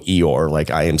me. Oh, Eeyore.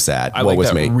 Like, I am sad. I what like was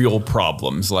that me? Real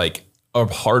problems. Like, a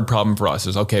hard problem for us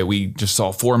is, okay, we just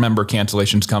saw 4 member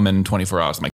cancellations come in 24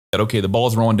 hours. I'm like, okay, the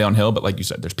ball's rolling downhill, but like you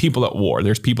said, there's people at war.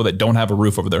 There's people that don't have a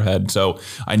roof over their head. So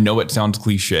I know it sounds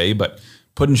cliche, but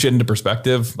putting shit into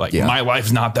perspective, like my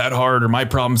life's not that hard, or my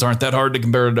problems aren't that hard to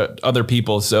compare to other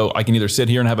people. So I can either sit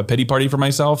here and have a pity party for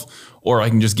myself, or I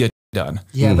can just get done.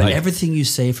 Yeah, but everything you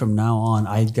say from now on,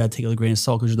 I got to take it with a grain of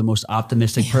salt, because you're the most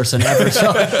optimistic person ever.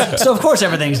 So of course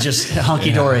everything's just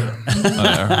hunky dory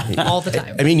all the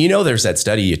time. I mean, there's that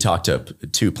study. You talk to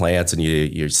 2 plants and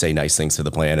you say nice things to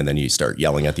the plant, and then you start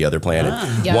yelling at the other plant.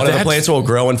 One of the plants will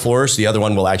grow and flourish. The other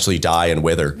one will actually die and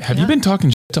wither. Have you been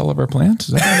talking to all of our plants?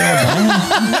 Is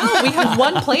that No, we have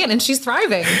one plant and she's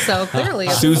thriving. So clearly.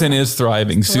 Susan is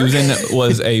thriving. Susan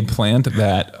was a plant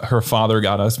that her father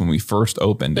got us when we first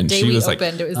opened. And she was like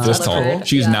this tall.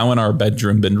 She's now in our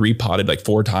bedroom, been repotted like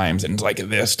 4 times, and it's like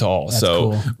this tall. That's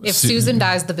so cool. If Susan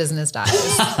dies, the business dies.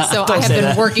 So I have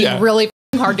been working really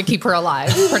hard to keep her alive,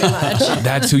 pretty much.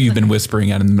 That's who you've been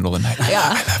whispering at in the middle of the night. Yeah.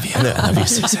 I love you. I love you,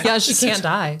 Susan. Yeah, she can't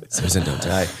die. Susan, don't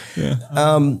die.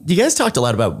 Yeah. You guys talked a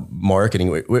lot about marketing.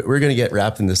 We're going to get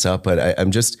wrapping this up, but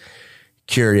I'm just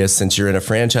curious, since you're in a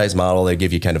franchise model, they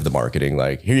give you kind of the marketing,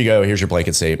 like, here you go, here's your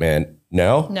blanket statement.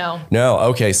 No.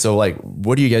 Okay. So like,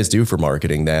 what do you guys do for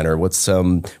marketing then? Or what's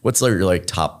your like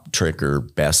top trick or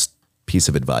best piece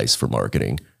of advice for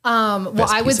marketing? Well,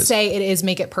 I would say it is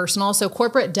make it personal. So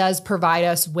corporate does provide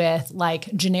us with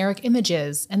like generic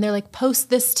images, and they're like,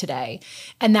 post this today.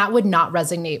 And that would not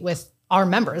resonate with our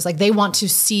members. Like, they want to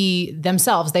see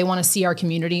themselves. They want to see our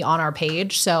community on our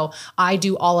page. So I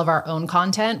do all of our own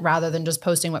content rather than just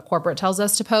posting what corporate tells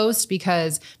us to post,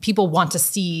 because people want to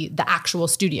see the actual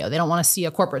studio. They don't want to see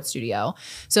a corporate studio.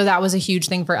 So that was a huge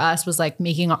thing for us, was like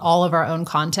making all of our own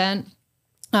content.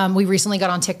 We recently got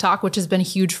on TikTok, which has been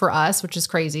huge for us, which is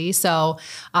crazy. So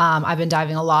I've been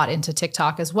diving a lot into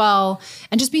TikTok as well,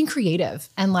 and just being creative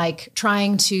and like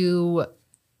trying to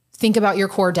think about your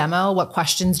core demo. What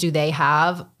questions do they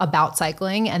have about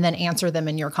cycling, and then answer them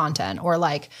in your content, or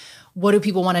like, what do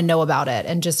people want to know about it,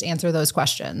 and just answer those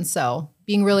questions. So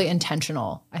being really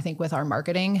intentional, I think, with our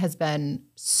marketing has been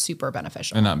super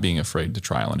beneficial. And not being afraid to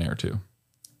trial and error too.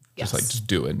 Yes. Just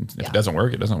do it. If it doesn't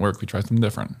work, it doesn't work. We try something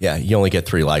different. Yeah. You only get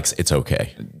 3 likes. It's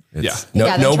okay.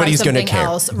 Nobody's going to care.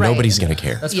 Right. Nobody's going to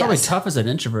care. That's probably tough as an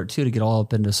introvert too, to get all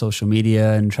up into social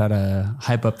media and try to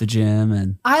hype up the gym.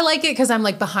 And I like it because I'm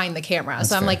like behind the camera.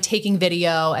 So I'm like taking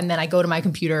video, and then I go to my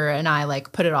computer and I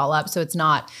like put it all up. So it's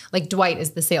not like Dwight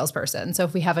is the salesperson. So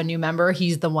if we have a new member,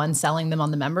 he's the one selling them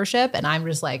on the membership, and I'm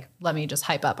just like, let me just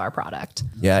hype up our product.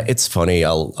 Yeah. It's funny.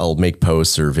 I'll make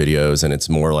posts or videos, and it's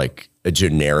more like a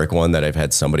generic one that I've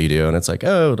had somebody do, and it's like,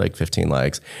 oh, like 15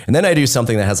 likes. And then I do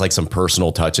something that has like some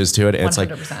personal touches to it, and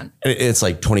 100%. it's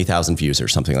like 20,000 views or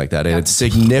something like that. And it's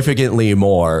significantly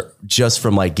more just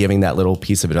from like giving that little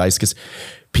piece of advice, because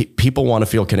people want to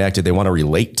feel connected. They want to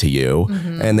relate to you,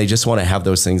 and they just want to have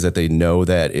those things that they know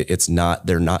that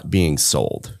they're not being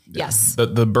sold. Yes. The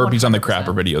burpees 100%. On the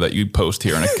crapper video that you post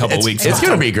here in a couple of weeks. It's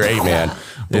going to be great, man.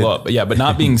 But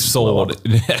not being sold.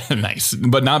 Nice.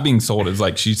 But not being sold is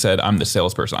like she said, I'm the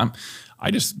salesperson. I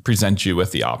just present you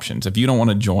with the options. If you don't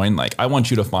want to join, like, I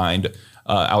want you to find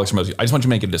Alex Ramosi. I just want you to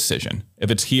make a decision.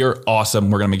 If it's here,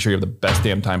 awesome. We're going to make sure you have the best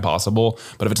damn time possible.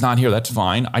 But if it's not here, that's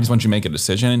fine. I just want you to make a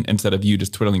decision instead of you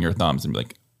just twiddling your thumbs and be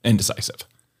like, indecisive.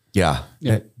 Yeah.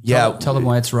 Tell them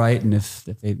why it's right. And if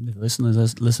they listen,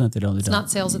 listen. If they don't, they don't. It's not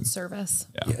sales, it's service.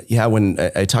 Yeah. When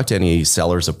I talk to any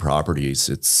sellers of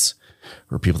properties,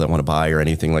 or people that want to buy or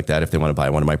anything like that, if they want to buy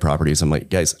one of my properties, I'm like,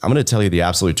 guys, I'm going to tell you the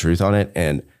absolute truth on it.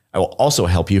 And I will also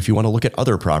help you if you want to look at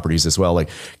other properties as well. Like,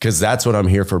 cause that's what I'm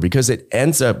here for, because it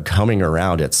ends up coming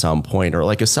around at some point. Or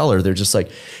like a seller, they're just like,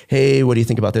 hey, what do you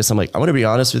think about this? I'm like, I'm going to be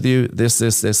honest with you. This.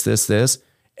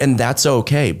 And that's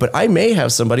okay. But I may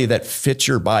have somebody that fits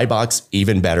your buy box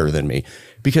even better than me,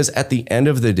 because at the end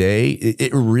of the day,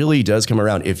 it really does come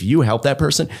around. If you help that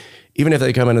person, even if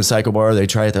they come in a cycle bar, they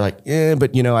try it, they're like,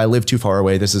 but I live too far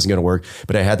away. This isn't going to work,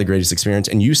 but I had the greatest experience.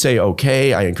 And you say,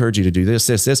 okay, I encourage you to do this.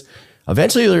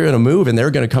 Eventually they're going to move and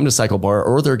they're going to come to cycle bar,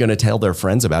 or they're going to tell their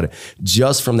friends about it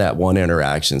just from that one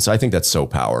interaction. So I think that's so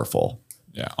powerful.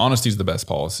 Yeah. Honesty is the best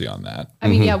policy on that. I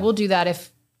mean, we'll do that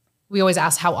if we always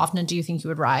ask, how often do you think you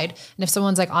would ride? And if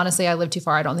someone's like, honestly, I live too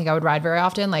far, I don't think I would ride very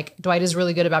often. Like, Dwight is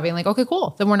really good about being like, okay,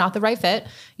 cool. Then we're not the right fit,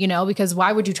 because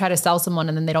why would you try to sell someone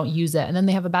and then they don't use it and then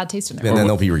they have a bad taste in their mouth? And then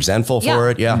they'll be resentful for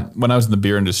it. Yeah. When I was in the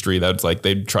beer industry, that's like,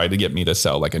 they tried to get me to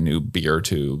sell like a new beer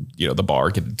to, the bar,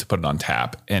 to put it on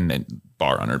tap. And then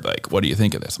bar owner, like, what do you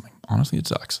think of this? I'm like, honestly, it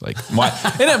sucks. Like, why?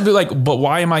 And I'd be like, but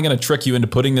why am I going to trick you into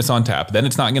putting this on tap? Then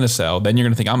it's not going to sell. Then you're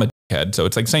going to think I'm a head. So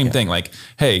it's like same thing. Like,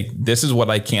 hey, this is what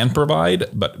I can provide,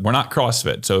 but we're not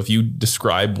CrossFit. So if you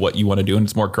describe what you want to do and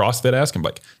it's more CrossFit-esque, I'm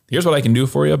like, here's what I can do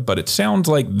for you, but it sounds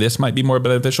like this might be more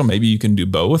beneficial. Maybe you can do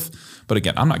both. But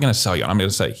again, I'm not going to sell you. I'm going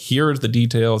to say, here's the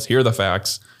details. Here are the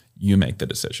facts. You make the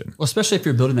decision. Well, especially if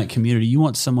you're building that community, you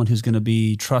want someone who's going to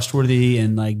be trustworthy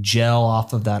and like gel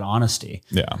off of that honesty.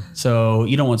 Yeah. So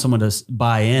you don't want someone to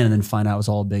buy in and then find out it was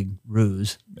all a big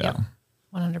ruse. Yeah.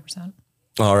 100%.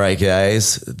 All right,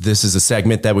 guys, this is a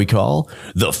segment that we call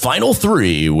The Final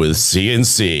Three with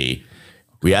CNC.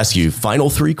 We ask you final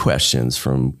three questions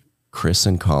from Chris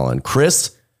and Colin.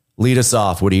 Chris, lead us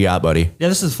off. What do you got, buddy? Yeah,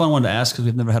 this is a fun one to ask because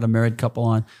we've never had a married couple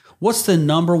on. What's the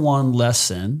number one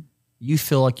lesson you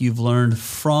feel like you've learned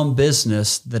from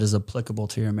business that is applicable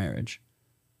to your marriage?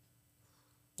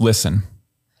 Listen.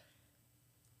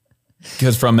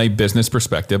 Because from a business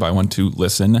perspective, I want to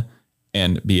listen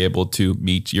and be able to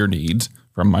meet your needs.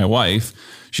 From my wife,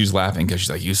 she's laughing because she's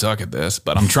like, you suck at this,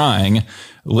 but I'm trying.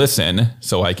 Listen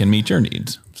so I can meet your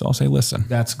needs. So I'll say listen.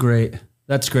 That's great.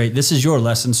 That's great. This is your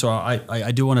lesson. So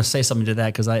I do want to say something to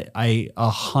that because I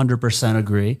 100%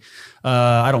 agree.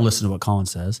 I don't listen to what Colin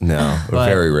says. No,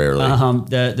 very rarely.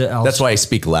 That's why I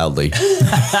speak loudly. There's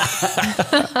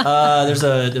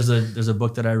a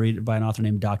book that I read by an author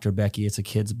named Dr. Becky. It's a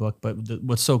kid's book, but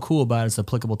what's so cool about it is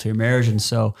applicable to your marriage. And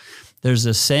so there's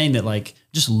this saying that like,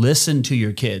 just listen to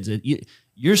your kids.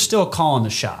 You're still calling the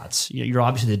shots. You're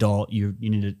obviously the adult. You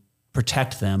need to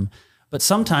protect them. But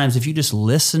sometimes if you just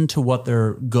listen to what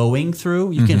they're going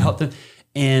through, you can help them.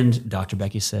 And Dr.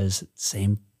 Becky says,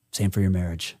 same for your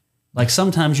marriage. Like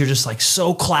sometimes you're just like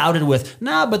so clouded with,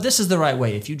 but this is the right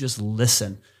way. If you just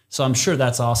listen. So I'm sure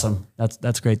that's awesome.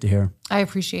 That's great to hear. I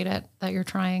appreciate it that you're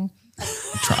trying.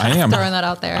 I am throwing that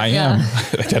out there. I am.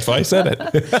 That's why I said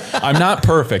it. I'm not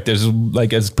perfect. As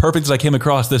perfect as I came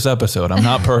across this episode. I'm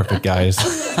not perfect, guys.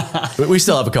 But we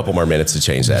still have a couple more minutes to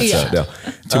change that. Yeah. So, no.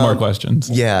 Two more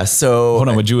questions. Yeah. So hold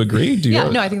on. Would you agree?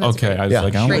 No, I think that's okay. great. I was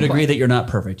like, I would agree that you're not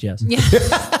perfect. Yes. Yeah.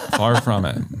 Far from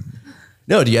it.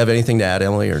 No. Do you have anything to add,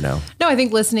 Emily, or no? No, I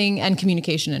think listening and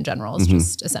communication in general is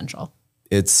just essential.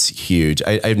 It's huge.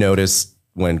 I've noticed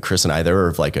when Chris and I,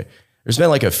 there's been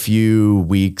like a few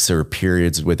weeks or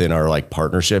periods within our like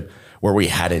partnership where we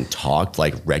hadn't talked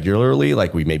like regularly,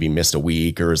 like we maybe missed a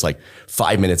week, or it's like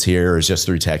 5 minutes here, or it's just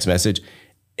through text message.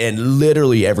 And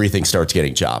literally everything starts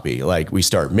getting choppy. Like we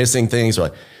start missing things. We're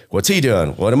like, what's he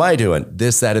doing? What am I doing?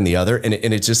 This, that, and the other. And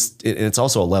it's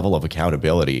also a level of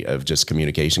accountability of just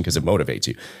communication because it motivates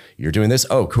you. You're doing this.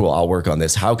 Oh, cool. I'll work on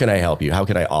this. How can I help you? How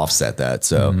can I offset that?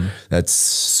 So that's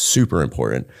super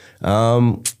important.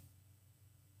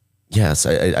 Yes,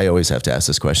 I always have to ask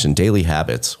this question. Daily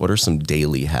habits. What are some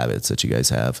daily habits that you guys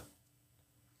have?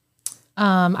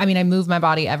 I mean, I move my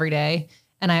body every day.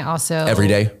 And I also... Every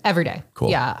day? Every day.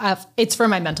 Cool. Yeah. It's for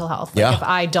my mental health. Like if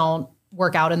I don't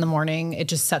work out in the morning, it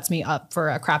just sets me up for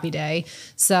a crappy day.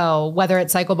 So whether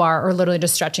it's cycle bar or literally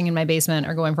just stretching in my basement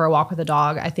or going for a walk with a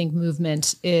dog, I think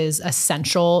movement is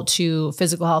essential to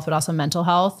physical health, but also mental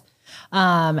health.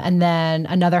 And then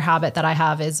another habit that I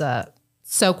have is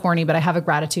so corny, but I have a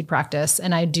gratitude practice,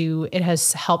 and it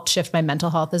has helped shift my mental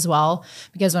health as well,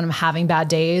 because when I'm having bad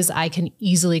days, I can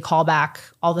easily call back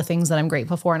all the things that I'm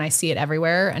grateful for, and I see it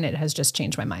everywhere, and it has just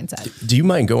changed my mindset. Do you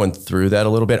mind going through that a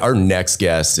little bit? Our next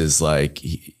guest is like,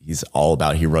 he's all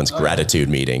about, he runs gratitude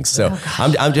meetings. So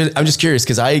I'm just curious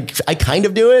because I kind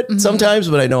of do it sometimes,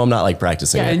 but I know I'm not like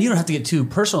practicing it. And you don't have to get too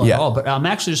personal at all, but I'm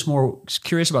actually just more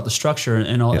curious about the structure,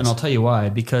 and I'll tell you why,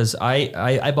 because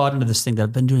I bought into this thing that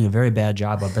I've been doing a very bad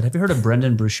job of. But have you heard of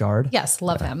Brendan Bouchard? Yes,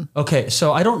 love him. Okay,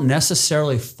 so I don't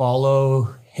necessarily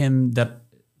follow him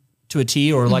to a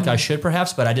T or like I should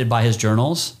perhaps, but I did buy his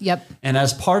journals. Yep. And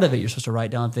as part of it, you're supposed to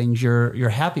write down things you're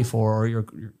happy for or you're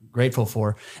grateful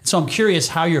for. So I'm curious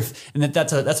how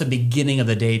that's a beginning of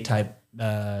the day type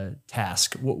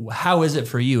task. How is it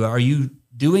for you? Are you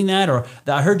doing that? Or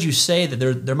I heard you say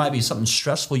that there might be something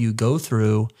stressful you go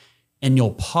through and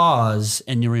you'll pause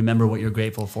and you remember what you're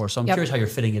grateful for. So I'm curious how you're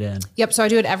fitting it in. Yep. So I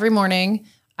do it every morning.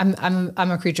 I'm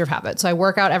a creature of habit. So I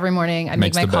work out every morning. I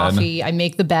make my coffee. I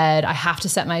make the bed. I have to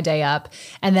set my day up.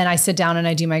 And then I sit down and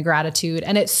I do my gratitude.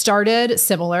 And it started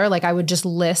similar. Like I would just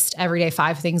list every day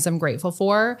 5 things I'm grateful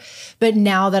for. But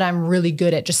now that I'm really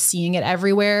good at just seeing it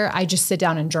everywhere, I just sit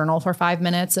down and journal for 5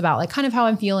 minutes about like kind of how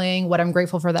I'm feeling, what I'm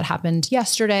grateful for that happened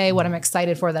yesterday, what I'm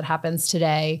excited for that happens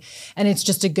today. And it's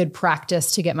just a good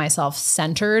practice to get myself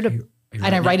centered.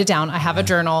 And I write it down. I have a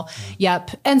journal.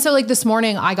 Yep. And so like this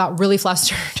morning I got really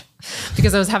flustered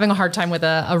because I was having a hard time with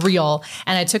a reel,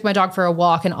 and I took my dog for a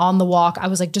walk, and on the walk I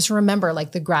was like, just remember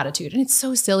like the gratitude. And it's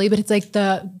so silly, but it's like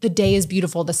the day is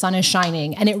beautiful. The sun is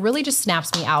shining, and it really just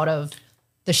snaps me out of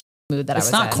the mood that I was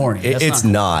in. It's not corny. It's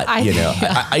not, you know,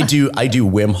 I do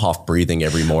Wim Hof breathing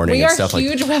every morning We and are stuff like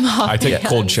huge Wim Hof. I take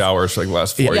cold showers for like the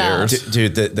last 4 years.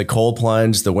 Dude, the cold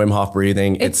plunge, the Wim Hof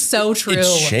breathing. It's so true. It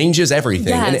changes everything.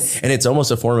 Yes. And it's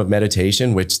almost a form of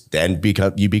meditation, which then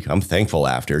you become thankful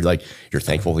after. Like you're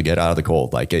thankful to get out of the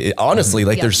cold. Like honestly,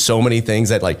 like there's so many things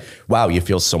that like, wow, you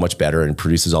feel so much better and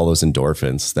produces all those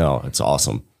endorphins. No, it's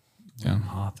awesome. Yeah.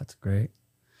 Oh, that's great.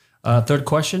 Third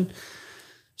question.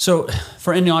 So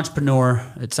for any entrepreneur,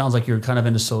 it sounds like you're kind of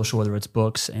into social, whether it's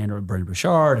books and or Brendan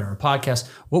Bouchard or a podcast.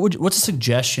 What's a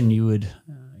suggestion you would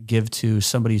give to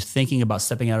somebody who's thinking about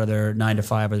stepping out of their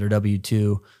 9-to-5 or their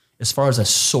W-2 as far as a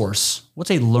source? What's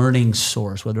a learning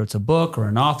source, whether it's a book or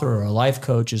an author or a life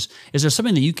coach? Is there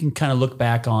something that you can kind of look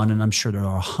back on? And I'm sure there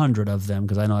are 100 of them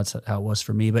because I know that's how it was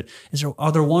for me. But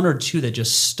are there 1 or 2 that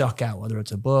just stuck out, whether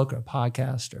it's a book or a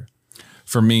podcast? Or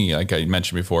For me, like I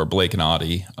mentioned before, Blake and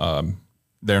Audie,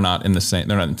 they're not in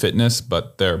fitness,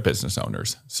 but they're business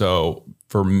owners. So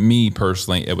for me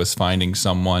personally, it was finding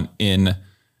someone in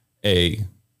a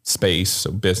space, so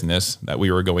business that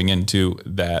we were going into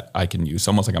that I can use,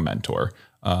 almost like a mentor.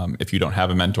 If you don't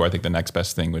have a mentor, I think the next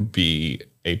best thing would be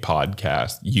a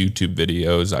podcast, YouTube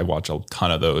videos. I watch a ton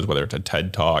of those, whether it's a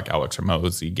TED Talk, Alex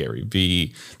Hormozi, Gary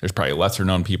Vee. There's probably lesser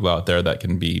known people out there that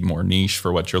can be more niche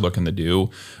for what you're looking to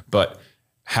do. But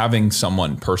having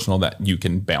someone personal that you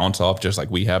can bounce off, just like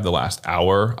we have the last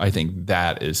hour, I think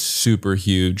that is super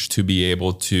huge to be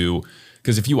able to,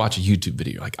 because if you watch a YouTube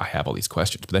video, like I have all these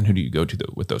questions, but then who do you go to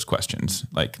with those questions?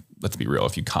 Like, let's be real.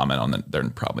 If you comment on them, they're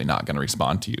probably not going to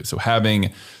respond to you. So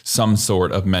having some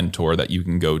sort of mentor that you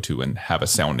can go to and have a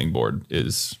sounding board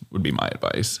would be my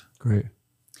advice. great.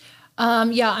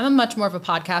 Yeah, I'm much more of a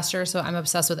podcaster, so I'm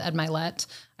obsessed with Ed Milet.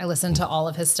 I listen to all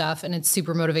of his stuff, and it's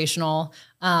super motivational.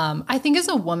 I think as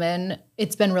a woman,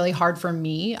 it's been really hard for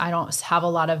me. I don't have a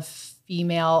lot of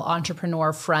female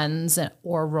entrepreneur friends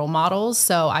or role models,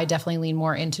 so I definitely lean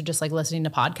more into just like listening to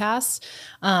podcasts.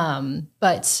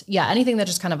 But yeah, anything that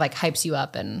just kind of like hypes you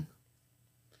up. And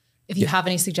if you have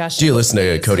any suggestions. Do you listen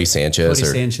to Cody Sanchez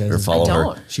or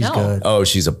follow her? She's good. Oh,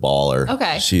 she's a baller.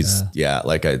 Okay. She's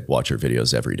like I watch her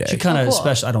videos every day. She kind of cool.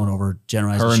 special. I don't want to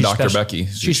overgeneralize. Her and Dr. Becky,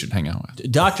 she should hang out with.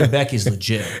 Dr. Becky's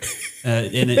legit.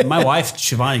 My wife,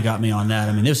 Shivani, got me on that.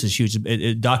 I mean, this is huge.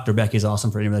 Dr. Becky's awesome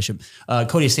for any relationship.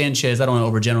 Cody Sanchez, I don't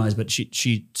want to overgeneralize, but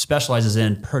she specializes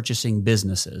in purchasing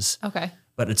businesses. Okay.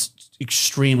 But it's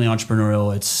extremely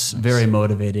entrepreneurial. It's very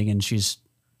motivating, and she's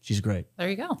great. There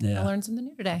you go. Yeah. I learned something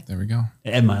new today. There we go.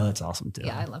 Ed Milet's awesome too.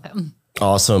 Yeah, I love him.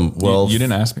 Awesome. Well, You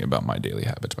didn't ask me about my daily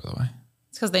habits, by the way.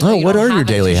 It's because they know you what don't are your have it.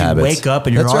 daily habits? Wake up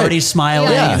and you're That's already right.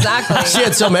 smiling. Yeah, exactly. She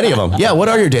had so many of them. Yeah. What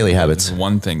are your daily habits?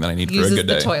 One thing that I need for a Uses good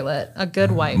the day. toilet. A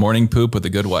good wipe. Morning poop with a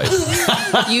good wipe.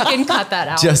 You can cut that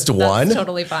out. Just That's one?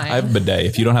 totally fine. I have a bidet.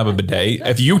 If you don't have a bidet,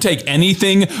 if you take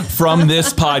anything from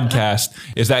this podcast,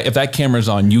 is that if that camera's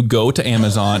on, you go to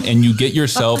Amazon and you get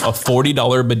yourself a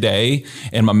 $40 bidet.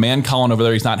 And my man Colin over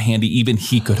there, he's not handy. Even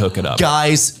he could hook it up.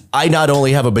 Guys, I not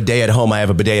only have a bidet at home, I have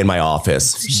a bidet in my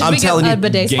office. Should I'm we telling get you, a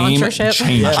bidet game sponsorship?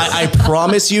 changer. I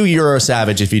promise you're a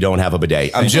savage if you don't have a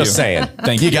bidet. I'm just you. saying.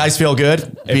 Thank you. you. guys feel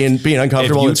good being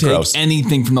uncomfortable? If you It's take gross.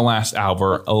 anything from the last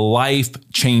hour, a life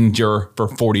changer for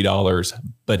 $40,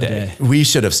 bidet. We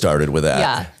should have started with that.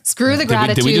 Yeah. Screw the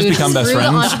gratitude. did we just become best screw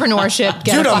friends? the entrepreneurship.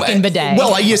 Get Dude, a fucking bidet.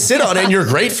 Well, you sit on it and you're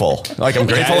grateful. Like, I'm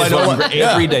grateful. Yeah, I don't want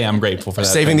every day I'm grateful for that.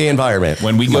 saving the environment.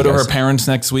 When we Come go on, to guys. her parents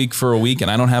next week for a week and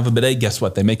I don't have a bidet, guess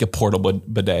what? They make a portable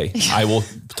bidet. I will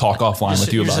talk offline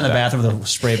with you You're just about in the that. bathroom with a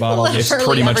spray bottle. It's Literally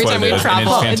pretty much every what time it we is, and it's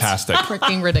travel, fantastic.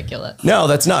 Freaking ridiculous. No,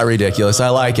 that's not ridiculous. I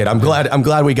like it. I'm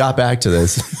glad we got back to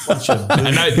this.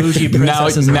 And Bougie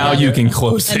princesses now around you here. can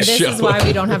close And this this show. is why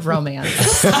we don't have romance.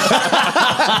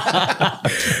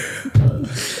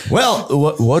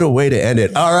 Well, what a way to end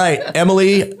it. All right,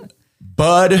 Emily,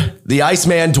 Bud, the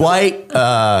Iceman Dwight,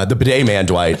 the Bidet Man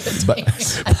Dwight. Bud,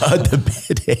 the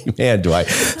Bidet Man Dwight.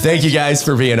 Thank you guys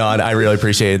for being on. I really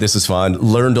appreciate it. This was fun.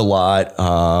 Learned a lot.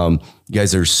 You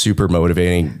guys are super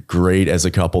motivating, great as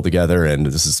a couple together, and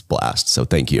this is a blast. So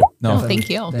thank you. No, Thank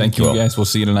you. thank you guys. We'll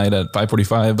see you tonight at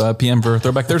 5:45 p.m. for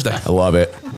Throwback Thursday. I love it.